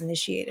was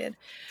initiated.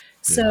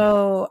 Yeah.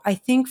 So I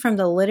think from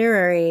the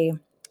literary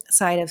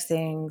side of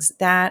things,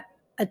 that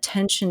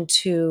attention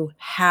to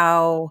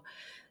how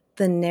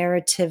the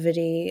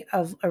narrativity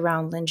of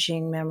around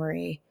lynching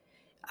memory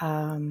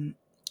um,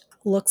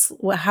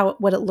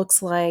 what it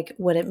looks like,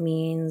 what it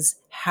means,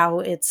 how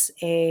it's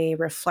a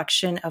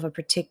reflection of a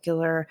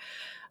particular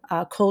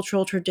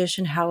cultural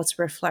tradition, how it's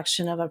a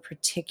reflection of a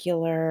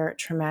particular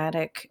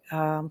traumatic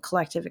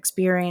collective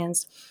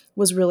experience,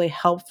 was really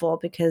helpful,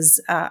 because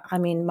I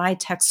mean, my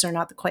texts are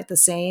not quite the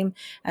same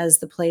as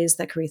the plays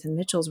that Caretha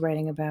Mitchell's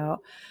writing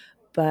about,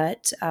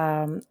 but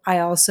I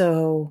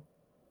also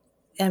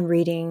am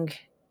reading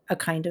a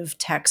kind of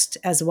text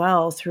as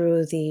well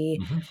through the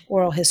Hmm.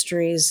 oral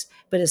histories,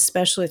 but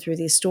especially through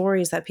these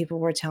stories that people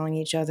were telling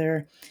each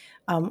other,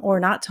 or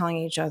not telling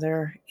each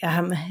other.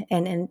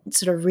 And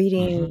sort of Hmm.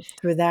 reading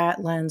through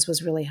that lens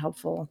was really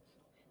helpful.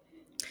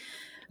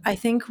 I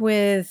think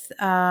with,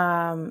 if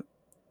I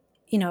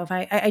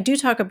do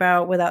talk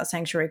about Without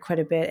Sanctuary quite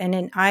a bit. And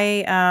then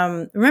I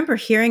remember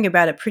hearing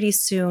about it pretty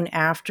soon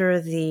after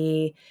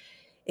the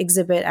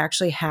exhibit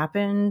actually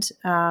happened,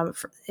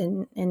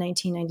 in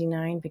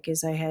 1999,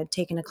 because I had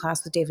taken a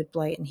class with David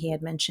Blight and he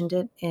had mentioned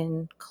it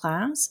in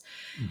class.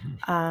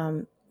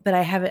 Hmm. But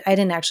I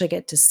didn't actually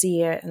get to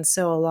see it. And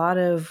so a lot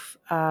of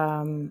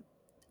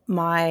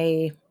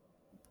my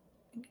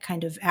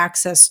kind of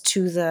access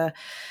to the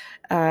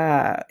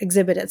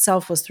exhibit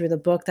itself was through the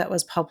book that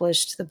was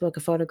published, the book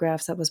of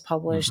photographs that was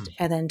published, Hmm.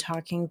 and then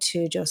talking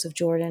to Joseph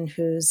Jordan,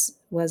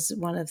 was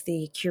one of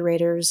the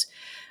curators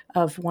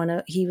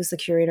he was the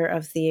curator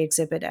of the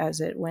exhibit as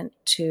it went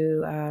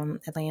to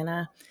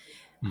Atlanta.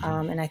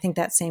 Hmm. And I think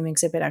that same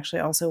exhibit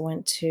actually also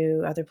went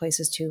to other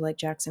places too, like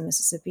Jackson,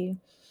 Mississippi.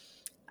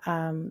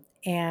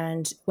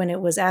 And when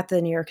it was at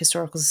the New York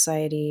Historical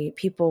Society,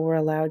 people were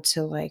allowed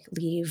to like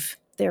leave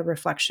their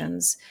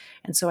reflections.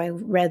 And so I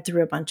read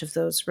through a bunch of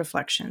those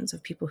reflections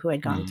of people who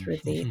had gone through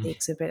Hmm. the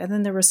exhibit. And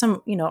then there were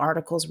some,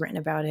 articles written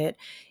about it,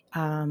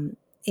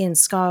 in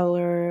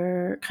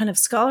kind of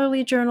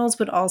scholarly journals,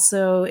 but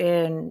also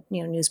in,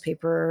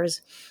 newspapers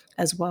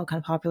as well, kind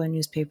of popular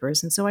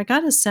newspapers. And so I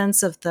got a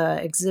sense of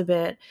the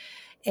exhibit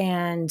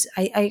And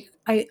I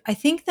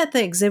think that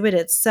the exhibit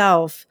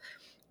itself,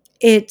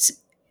 it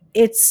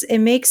it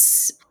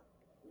makes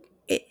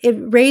it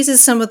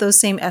raises some of those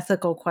same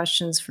ethical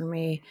questions for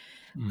me.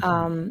 Mm-hmm.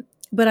 Um,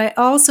 but I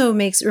also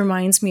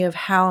reminds me of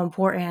how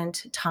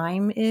important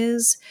time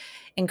is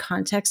and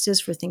context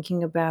is for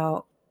thinking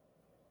about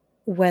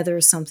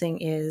whether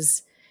something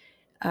is,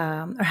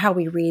 or how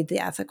we read the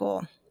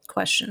ethical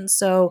questions.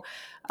 So,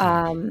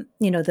 Yeah.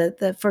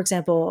 the for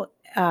example,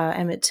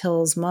 Emmett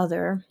Till's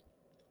mother,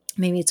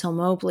 Mamie Till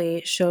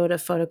Mobley, showed a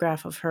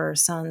photograph of her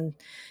son's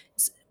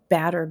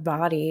battered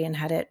body and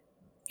had it,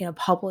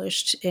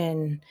 published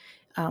in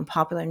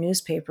popular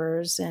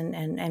newspapers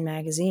and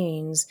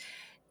magazines.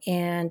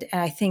 And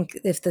I think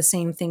if the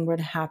same thing were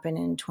to happen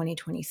in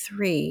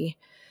 2023,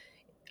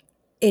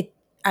 it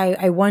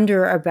I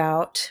wonder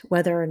about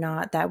whether or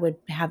not that would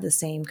have the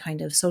same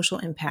kind of social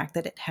impact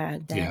that it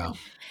had Yeah.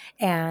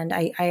 then. And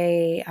I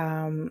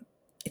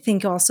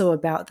think also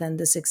about then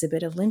this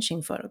exhibit of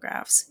lynching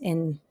photographs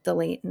in the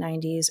late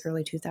 90s,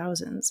 early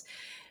 2000s.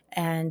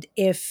 And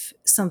if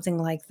something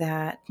like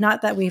that,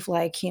 not that we've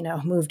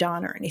moved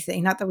on or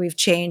anything, not that we've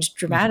changed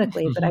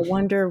dramatically, but I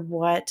wonder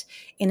what,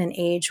 in an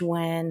age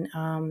when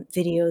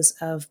videos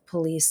of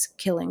police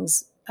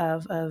killings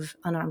of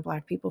unarmed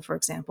Black people, for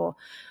example,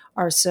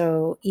 are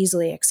so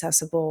easily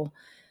accessible,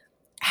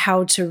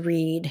 how to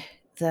read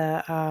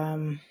the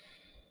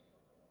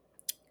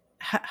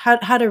how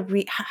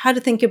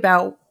to think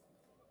about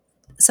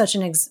such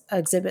an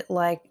exhibit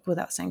like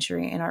Without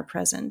Sanctuary in our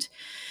present.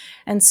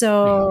 And Yeah.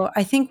 so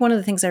I think one of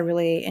the things I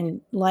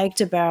really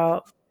liked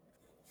about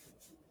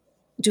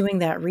doing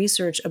that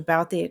research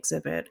about the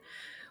exhibit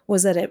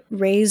was that it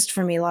raised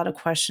for me a lot of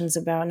questions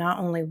about not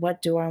only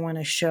what do I want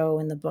to show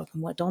in the book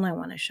and what don't I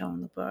want to show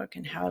in the book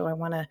and how do I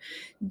want to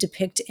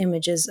depict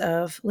images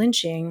of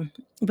lynching,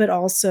 but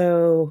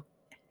also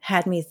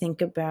had me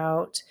think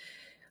about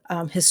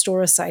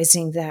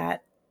historicizing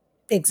that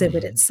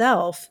exhibit Mm-hmm.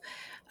 itself,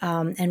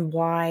 and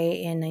why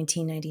in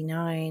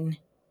 1999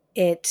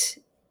 it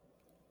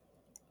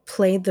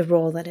played the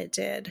role that it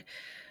did,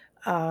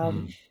 Mm.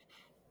 um,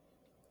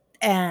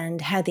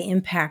 and had the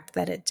impact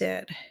that it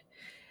did,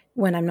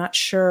 when I'm not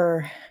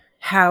sure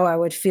how I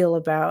would feel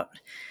about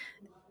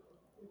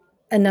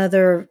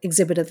another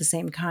exhibit of the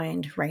same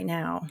kind right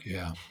now.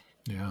 Yeah.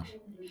 Yeah.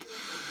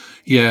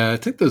 Yeah. I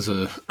think there's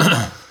a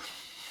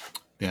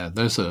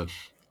there's a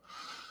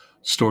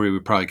story we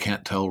probably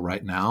can't tell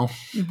right now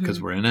because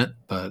Mhm, we're in it,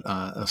 but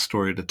a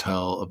story to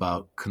tell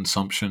about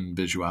consumption,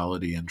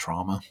 visuality, and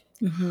trauma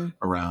mhm,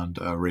 around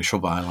racial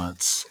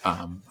violence.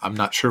 I'm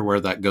not sure where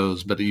that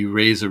goes, but you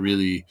raise a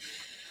really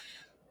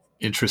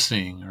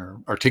interesting or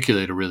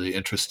articulate a really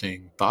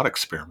interesting thought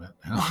experiment.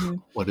 You know,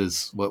 mhm,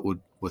 what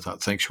would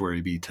Without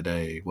Sanctuary be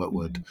today? What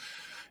would,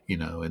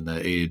 mhm, in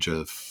the age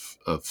of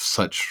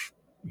such,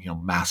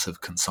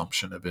 massive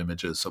consumption of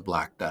images of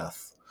Black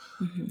Death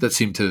mhm, that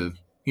seem to,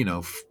 you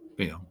know,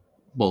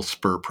 both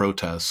spur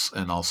protests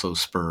and also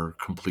spur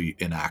complete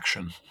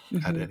inaction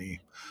at mhm,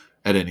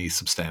 any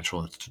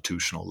substantial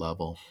institutional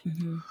level.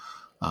 mhm,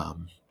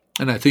 Um,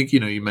 and I think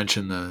you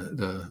mentioned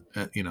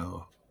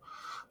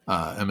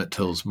Emmett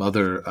Till's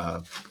mother,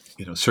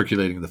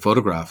 circulating the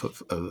photograph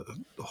of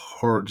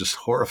just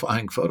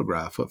horrifying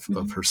photograph of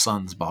mhm, her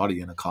son's body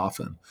in a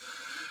coffin,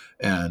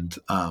 and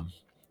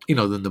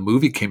then the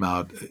movie came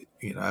out.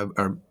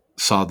 I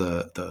saw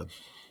the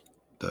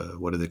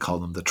what do they call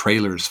them, the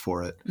trailers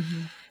for it,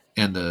 mhm,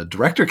 and the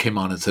director came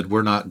on and said,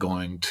 "We're not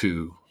going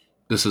to.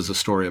 This is a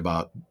story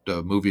about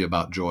a movie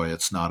about joy.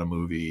 It's not a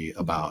movie mhm,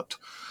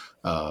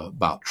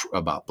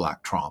 about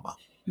Black trauma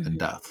and mhm.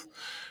 death."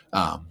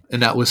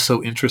 And that was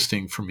so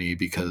interesting for me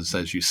because,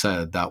 as you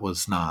said, that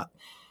was not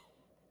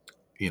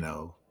you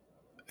know,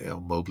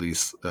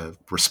 Mobley's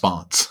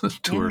response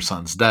to her Yeah.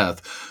 son's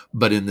death,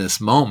 but in this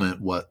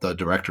moment, what the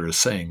director is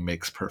saying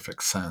makes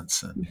perfect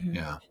sense. And Mhm,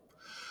 yeah,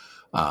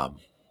 um,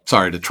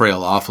 sorry to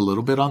trail off a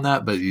little bit on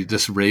that, but you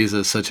just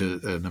raises such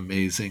an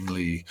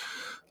amazingly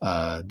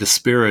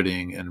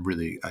dispiriting and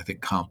really, I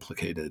think,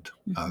 complicated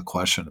mhm.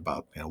 question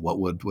about what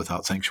would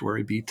Without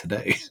Sanctuary be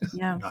today.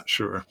 Yeah. Not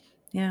sure.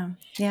 Yeah.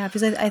 Yeah,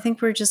 because I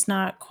think we're just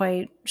not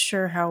quite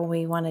sure how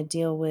we wanna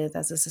deal with,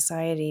 as a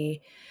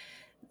society,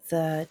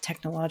 the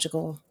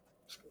technological,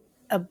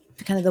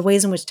 kind of the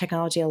ways in which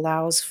technology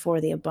allows for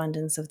the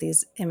abundance of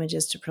these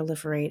images to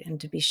proliferate and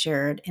to be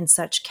shared in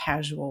such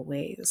casual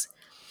ways.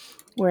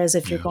 Whereas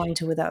if you're Yeah. going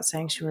to Without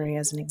Sanctuary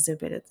as an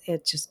exhibit,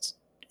 it just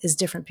is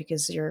different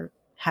because you're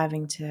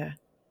having to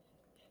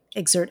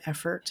exert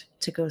effort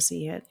to go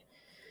see it.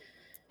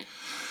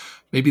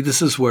 Maybe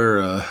this is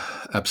where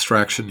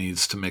abstraction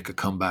needs to make a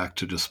comeback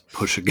to just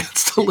push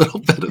against a little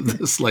bit of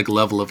this like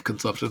level of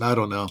consumption. I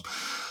don't know.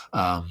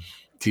 Um,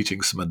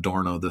 Teaching some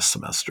Adorno this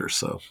semester,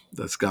 so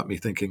that's got me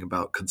thinking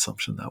about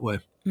consumption that way.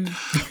 Mm.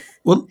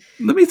 Well,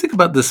 let me think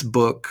about this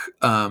book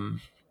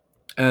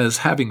as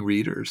having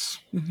readers.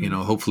 Mhm.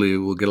 Hopefully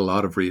we'll get a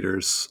lot of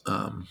readers.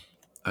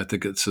 I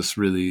think it's just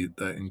really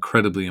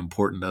incredibly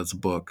important as a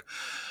book.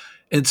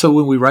 And so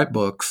when we write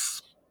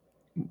books,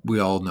 we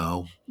all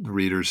know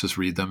readers just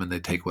read them and they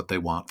take what they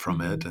want from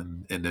it,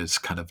 Mhm. and there's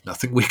kind of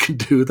nothing we can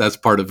do. That's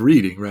part of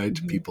reading, right?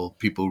 Mhm.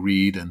 People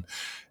read, and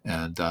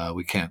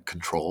we can't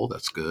control.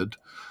 That's good,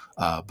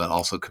 but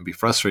also can be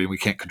frustrating. We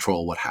can't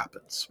control what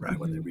happens, right,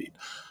 when they Mhm. read.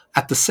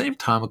 At the same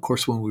time, of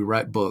course, when we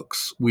write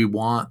books, we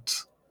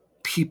want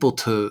people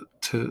to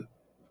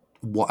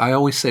I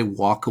always say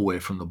walk away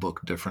from the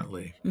book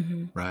differently,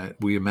 Mhm. right?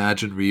 We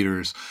imagine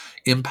readers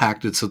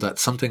impacted so that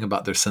something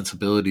about their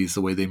sensibilities,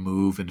 the way they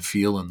move and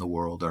feel in the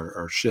world,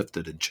 are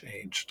shifted and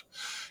changed.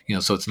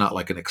 So it's not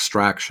like an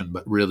extraction,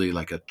 but really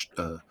like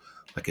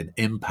like an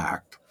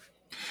impact.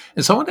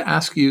 And so I want to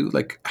ask you,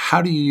 like,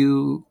 how do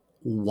you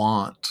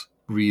want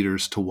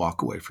readers to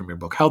walk away from your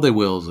book? How they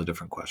will is a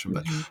different question,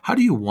 but Mhm. how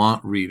do you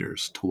want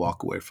readers to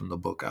walk away from the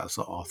book as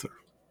the author?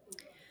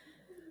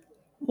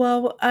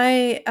 Well,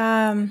 I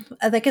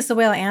guess the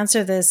way I'll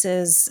answer this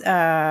is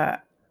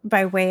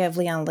by way of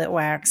Leon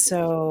Litwack.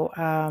 So,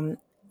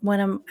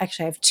 I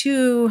have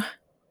two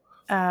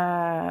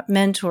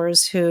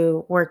mentors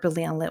who worked with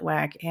Leon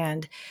Litwack,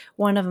 and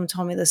one of them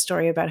told me the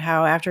story about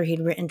how after he'd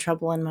written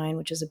Trouble in Mind,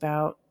 which is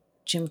about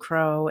Jim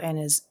Crow, and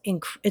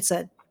it's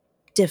a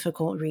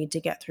difficult read to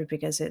get through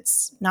because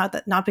it's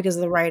not because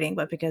of the writing,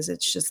 but because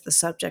it's just the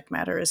subject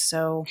matter is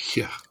so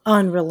Yeah.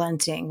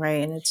 unrelenting,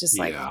 right? And it's just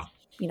like Yeah.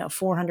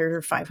 400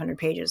 or 500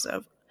 pages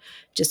of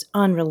just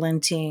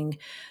unrelenting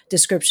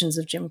descriptions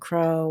of Jim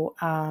Crow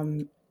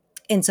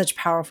in such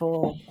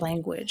powerful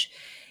language.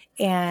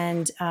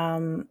 And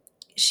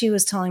she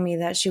was telling me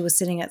that she was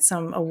sitting at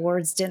some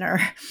awards dinner,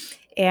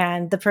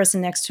 and the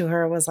person next to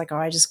her was like, "Oh,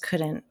 I just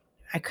couldn't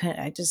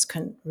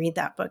read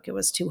that book. It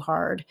was too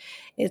hard.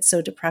 It's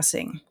so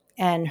depressing."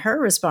 And her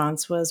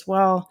response was,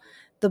 "Well,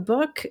 the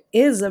book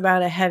is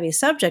about a heavy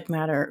subject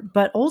matter,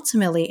 but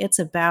ultimately it's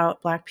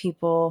about Black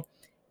people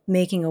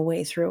making a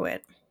way through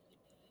it."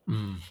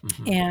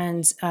 Mm-hmm.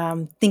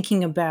 And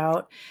thinking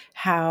about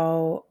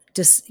how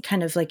just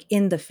kind of like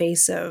in the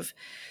face of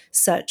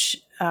such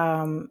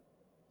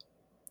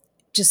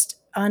just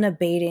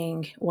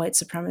unabating white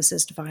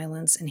supremacist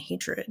violence and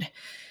hatred,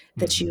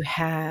 that Mm-hmm. you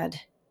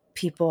had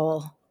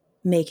people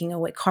making a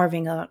way,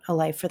 carving out a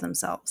life for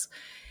themselves.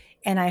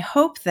 And I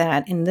hope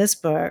that in this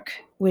book,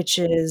 which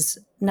is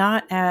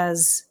not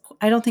as,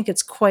 I don't think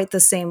it's quite the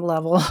same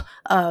level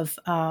of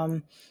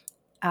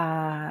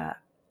uh,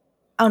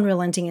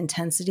 unrelenting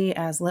intensity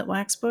as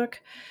Litwack's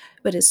book,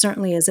 but it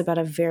certainly is about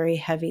a very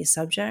heavy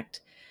subject.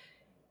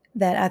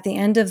 That at the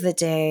end of the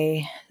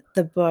day,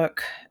 the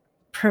book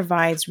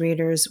provides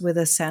readers with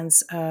a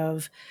sense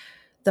of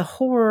the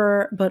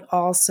horror, but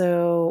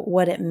also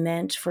what it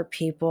meant for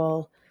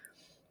people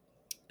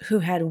who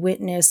had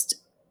witnessed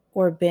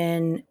or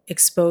been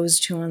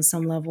exposed to on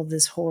some level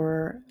this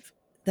horror,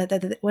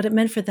 that what it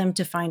meant for them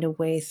to find a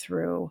way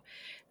through,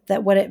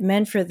 that what it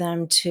meant for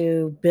them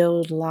to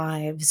build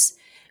lives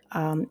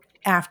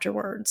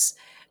afterwards,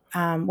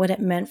 what it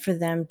meant for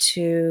them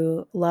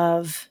to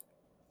love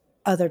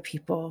other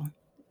people,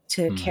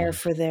 to care Mm-hmm.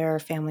 for their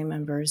family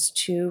members,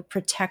 to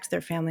protect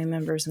their family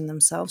members and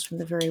themselves from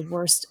the very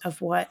worst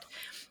of what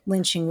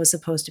lynching was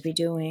supposed to be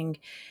doing.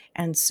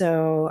 And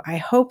so I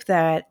hope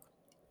that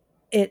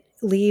it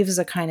leaves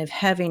a kind of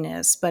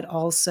heaviness, but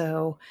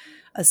also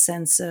a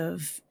sense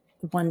of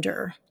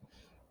wonder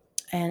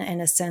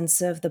and a sense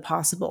of the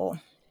possible,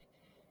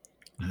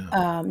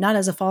 Yeah. not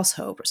as a false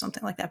hope or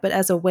something like that, but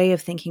as a way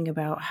of thinking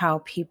about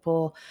how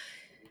people,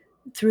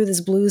 through this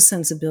blues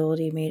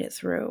sensibility, made it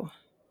through,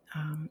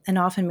 and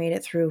often made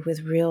it through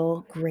with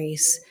real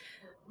grace,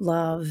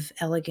 love,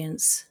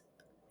 elegance,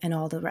 and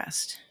all the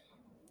rest.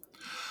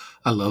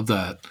 I love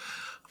that.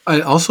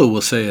 I also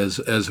will say, as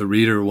a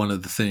reader, one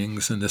of the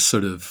things, and this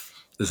sort of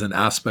is an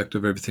aspect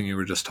of everything you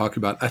were just talking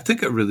about, I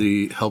think it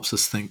really helps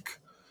us think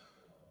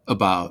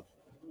about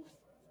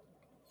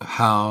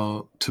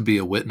how to be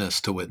a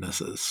witness to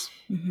witnesses,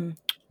 Mm-hmm.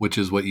 which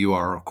is what you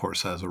are, of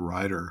course, as a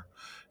writer,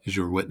 is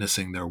you're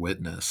witnessing their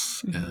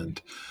witness. Mm-hmm.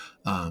 And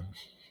um,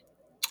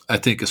 I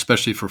think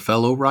especially for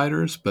fellow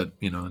writers, but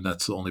and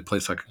that's the only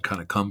place I can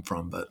kind of come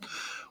from. But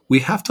we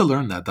have to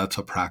learn that that's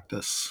a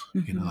practice.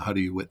 Mm-hmm. How do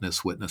you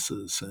witness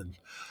witnesses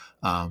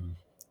and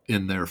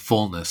in their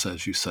fullness,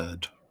 as you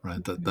said,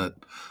 right? That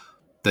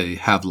they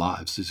have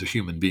lives. These are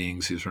human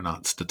beings. These are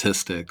not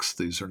statistics.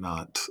 These are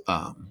not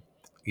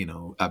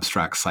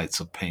abstract sites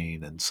of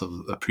pain. And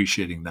so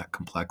appreciating that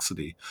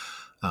complexity.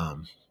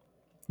 Um,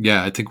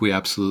 yeah, I think we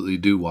absolutely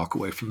do walk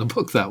away from the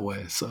book that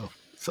way. So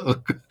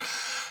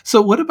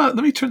so what about,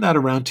 let me turn that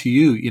around to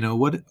you.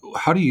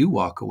 How do you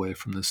walk away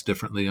from this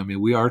differently? I mean,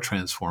 we are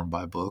transformed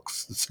by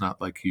books. It's not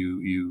like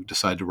you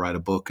decide to write a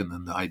book and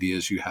then the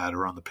ideas you had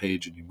are on the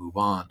page and you move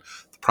on.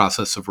 The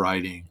process of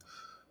writing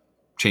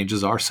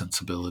changes our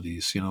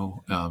sensibilities,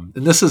 and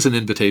this is an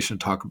invitation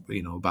to talk,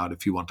 about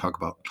if you want to talk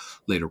about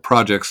later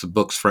projects. The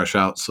book's fresh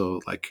out, so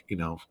like,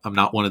 I'm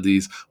not one of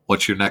these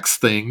 "what's your next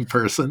thing"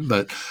 person,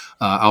 but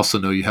I also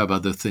know you have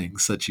other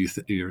things that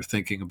you're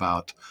thinking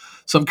about.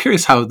 So I'm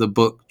curious how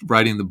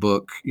writing the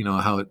book,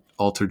 how it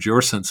altered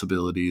your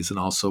sensibilities and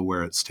also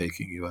where it's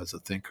taking you as a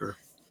thinker.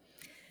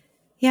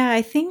 Yeah,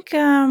 I think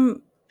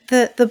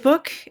the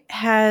book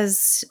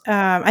has.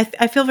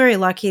 I feel very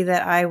lucky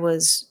that I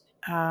was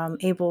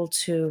able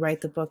to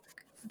write the book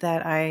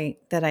that I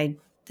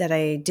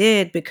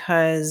did,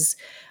 because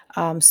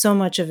so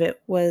much of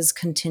it was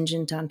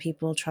contingent on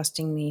people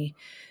trusting me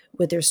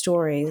with their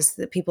stories,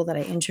 the people that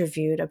I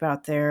interviewed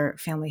about their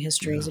family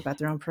histories, Yeah. about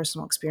their own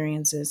personal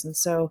experiences. And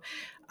so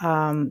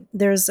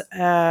there's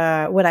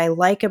what I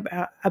like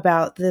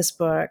about this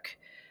book,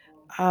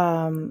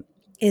 um,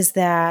 is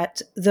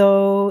that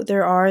though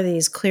there are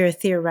these clear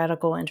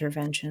theoretical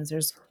interventions,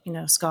 there's,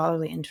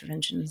 scholarly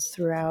interventions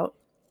throughout,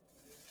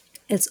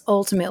 it's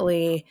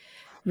ultimately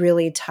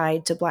really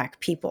tied to Black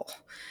people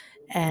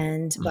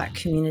and Black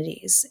Mhm.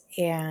 communities,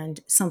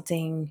 and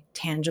something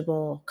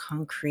tangible,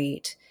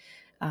 concrete,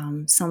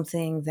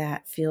 something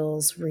that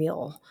feels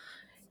real.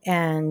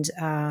 And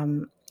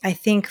I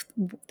think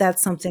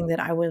that's something that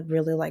I would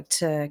really like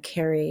to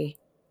carry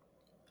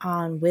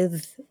on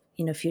with,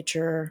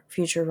 future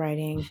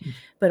writing,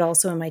 but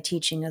also in my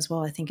teaching as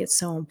well. I think it's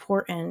so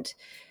important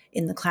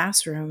in the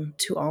classroom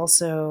to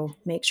also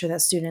make sure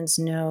that students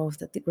know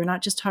that we're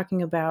not just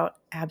talking about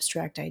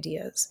abstract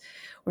ideas.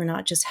 We're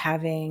not just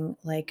having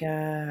like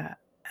a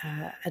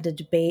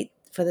debate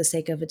for the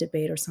sake of a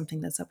debate, or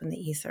something that's up in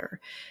the ether,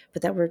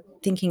 but that we're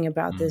thinking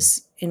about Mm.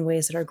 this in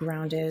ways that are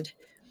grounded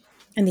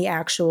in the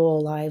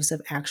actual lives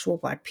of actual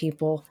Black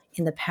people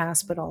in the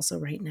past, but also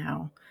right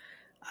now.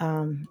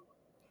 um,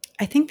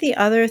 I think the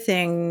other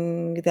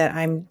thing that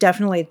I'm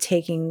definitely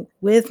taking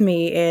with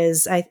me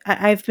is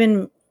I've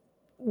been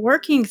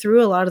working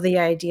through a lot of the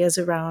ideas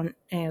around,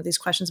 these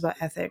questions about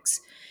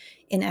ethics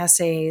in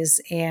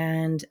essays,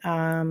 and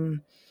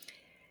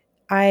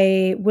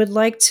I would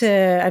like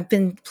to. I've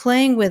been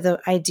playing with the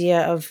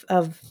idea of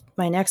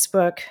my next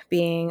book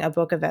being a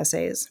book of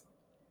essays,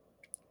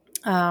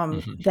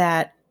 Mhm.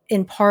 that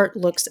in part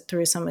looks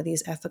through some of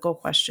these ethical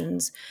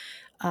questions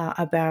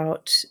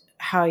about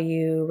how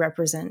you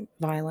represent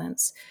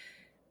violence.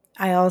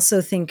 I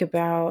also think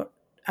about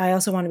I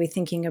also want to be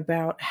thinking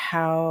about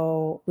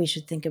how we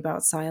should think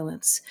about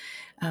silence.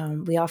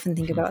 We often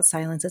think Mhm. about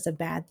silence as a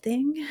bad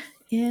thing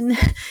in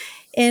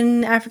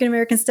in African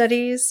American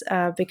studies,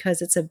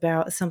 because it's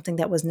about something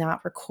that was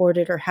not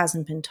recorded, or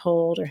hasn't been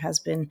told, or has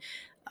been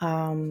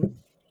um,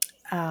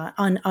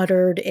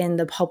 unuttered in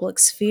the public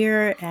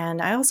sphere.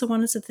 And I also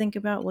wanted to think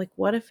about, like,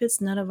 what if it's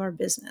none of our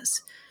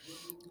business?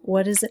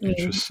 What does it mean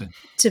Interesting.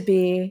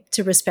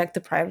 to respect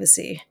the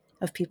privacy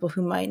of people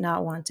who might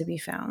not want to be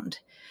found?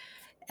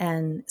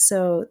 And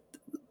so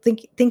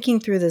thinking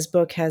through this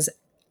book has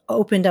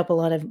opened up a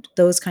lot of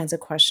those kinds of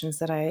questions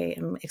that I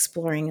am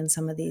exploring in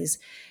some of these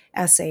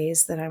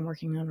essays that I'm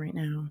working on right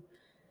now.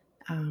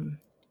 Um,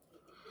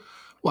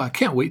 Well, I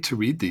can't wait to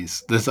read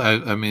these.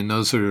 I mean,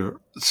 those are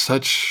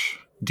such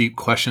deep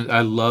questions.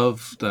 I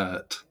love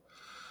that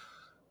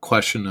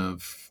question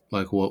of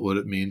like, what would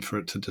it mean for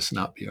it to just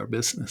not be our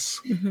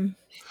business? mhm,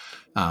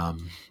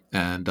 Um,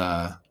 and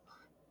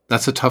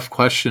That's a tough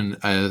question,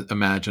 I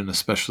imagine,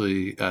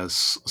 especially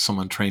as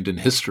someone trained in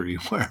history,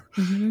 where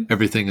mhm,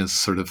 everything is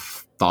sort of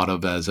thought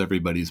of as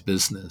everybody's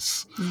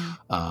business.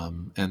 yeah,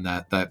 And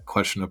that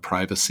question of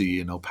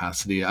privacy and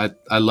opacity, I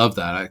love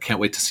that. I can't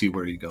wait to see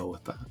where you go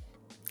with that.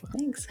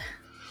 thanks.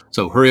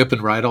 So hurry up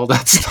and write all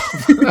that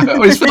stuff. I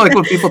always feel like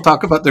when people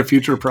talk about their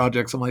future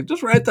projects, I'm like,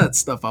 just write that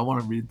stuff. I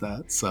want to read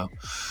that. So,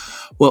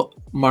 well,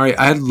 Mari,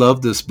 I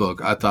love this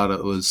book. I thought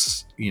it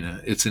was,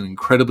 it's an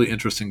incredibly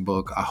interesting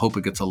book. I hope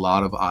it gets a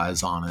lot of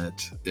eyes on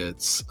it.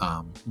 It's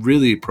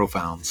really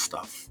profound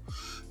stuff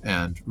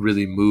and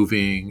really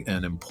moving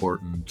and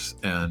important.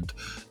 And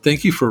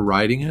thank you for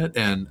writing it.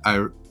 And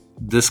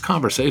this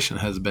conversation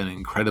has been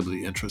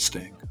incredibly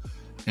interesting,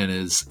 and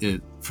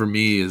it for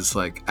me is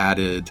like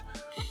added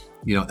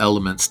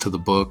elements to the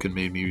book and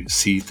made me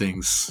see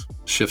things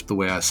shift the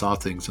way I saw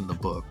things in the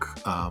book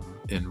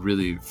in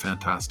really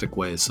fantastic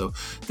ways. So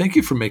thank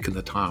you for making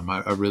the time.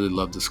 I really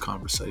love this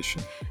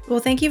conversation. Well,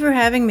 thank you for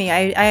having me.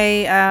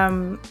 I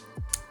am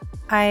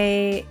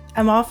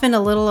often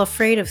a little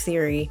afraid of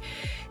theory.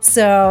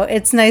 So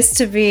it's nice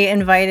to be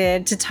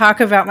invited to talk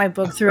about my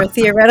book through a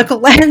theoretical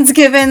lens,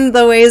 given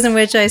the ways in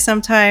which I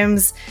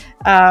sometimes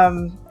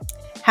um,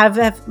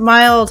 have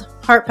mild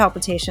heart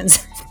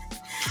palpitations.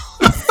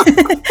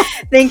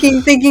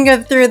 thinking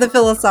of through the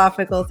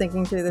philosophical,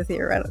 thinking through the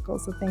theoretical.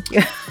 So thank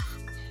you.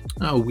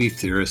 Oh, we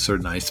theorists are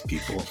nice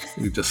people.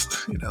 We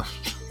just,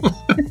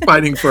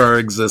 fighting for our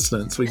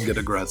existence. We can get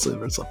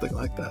aggressive or something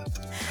like that.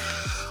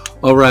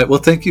 All right. Well,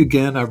 thank you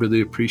again. I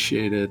really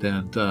appreciate it.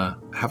 And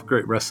have a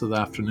great rest of the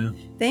afternoon.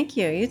 Thank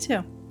you. You too.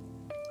 All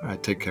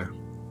right. Take care.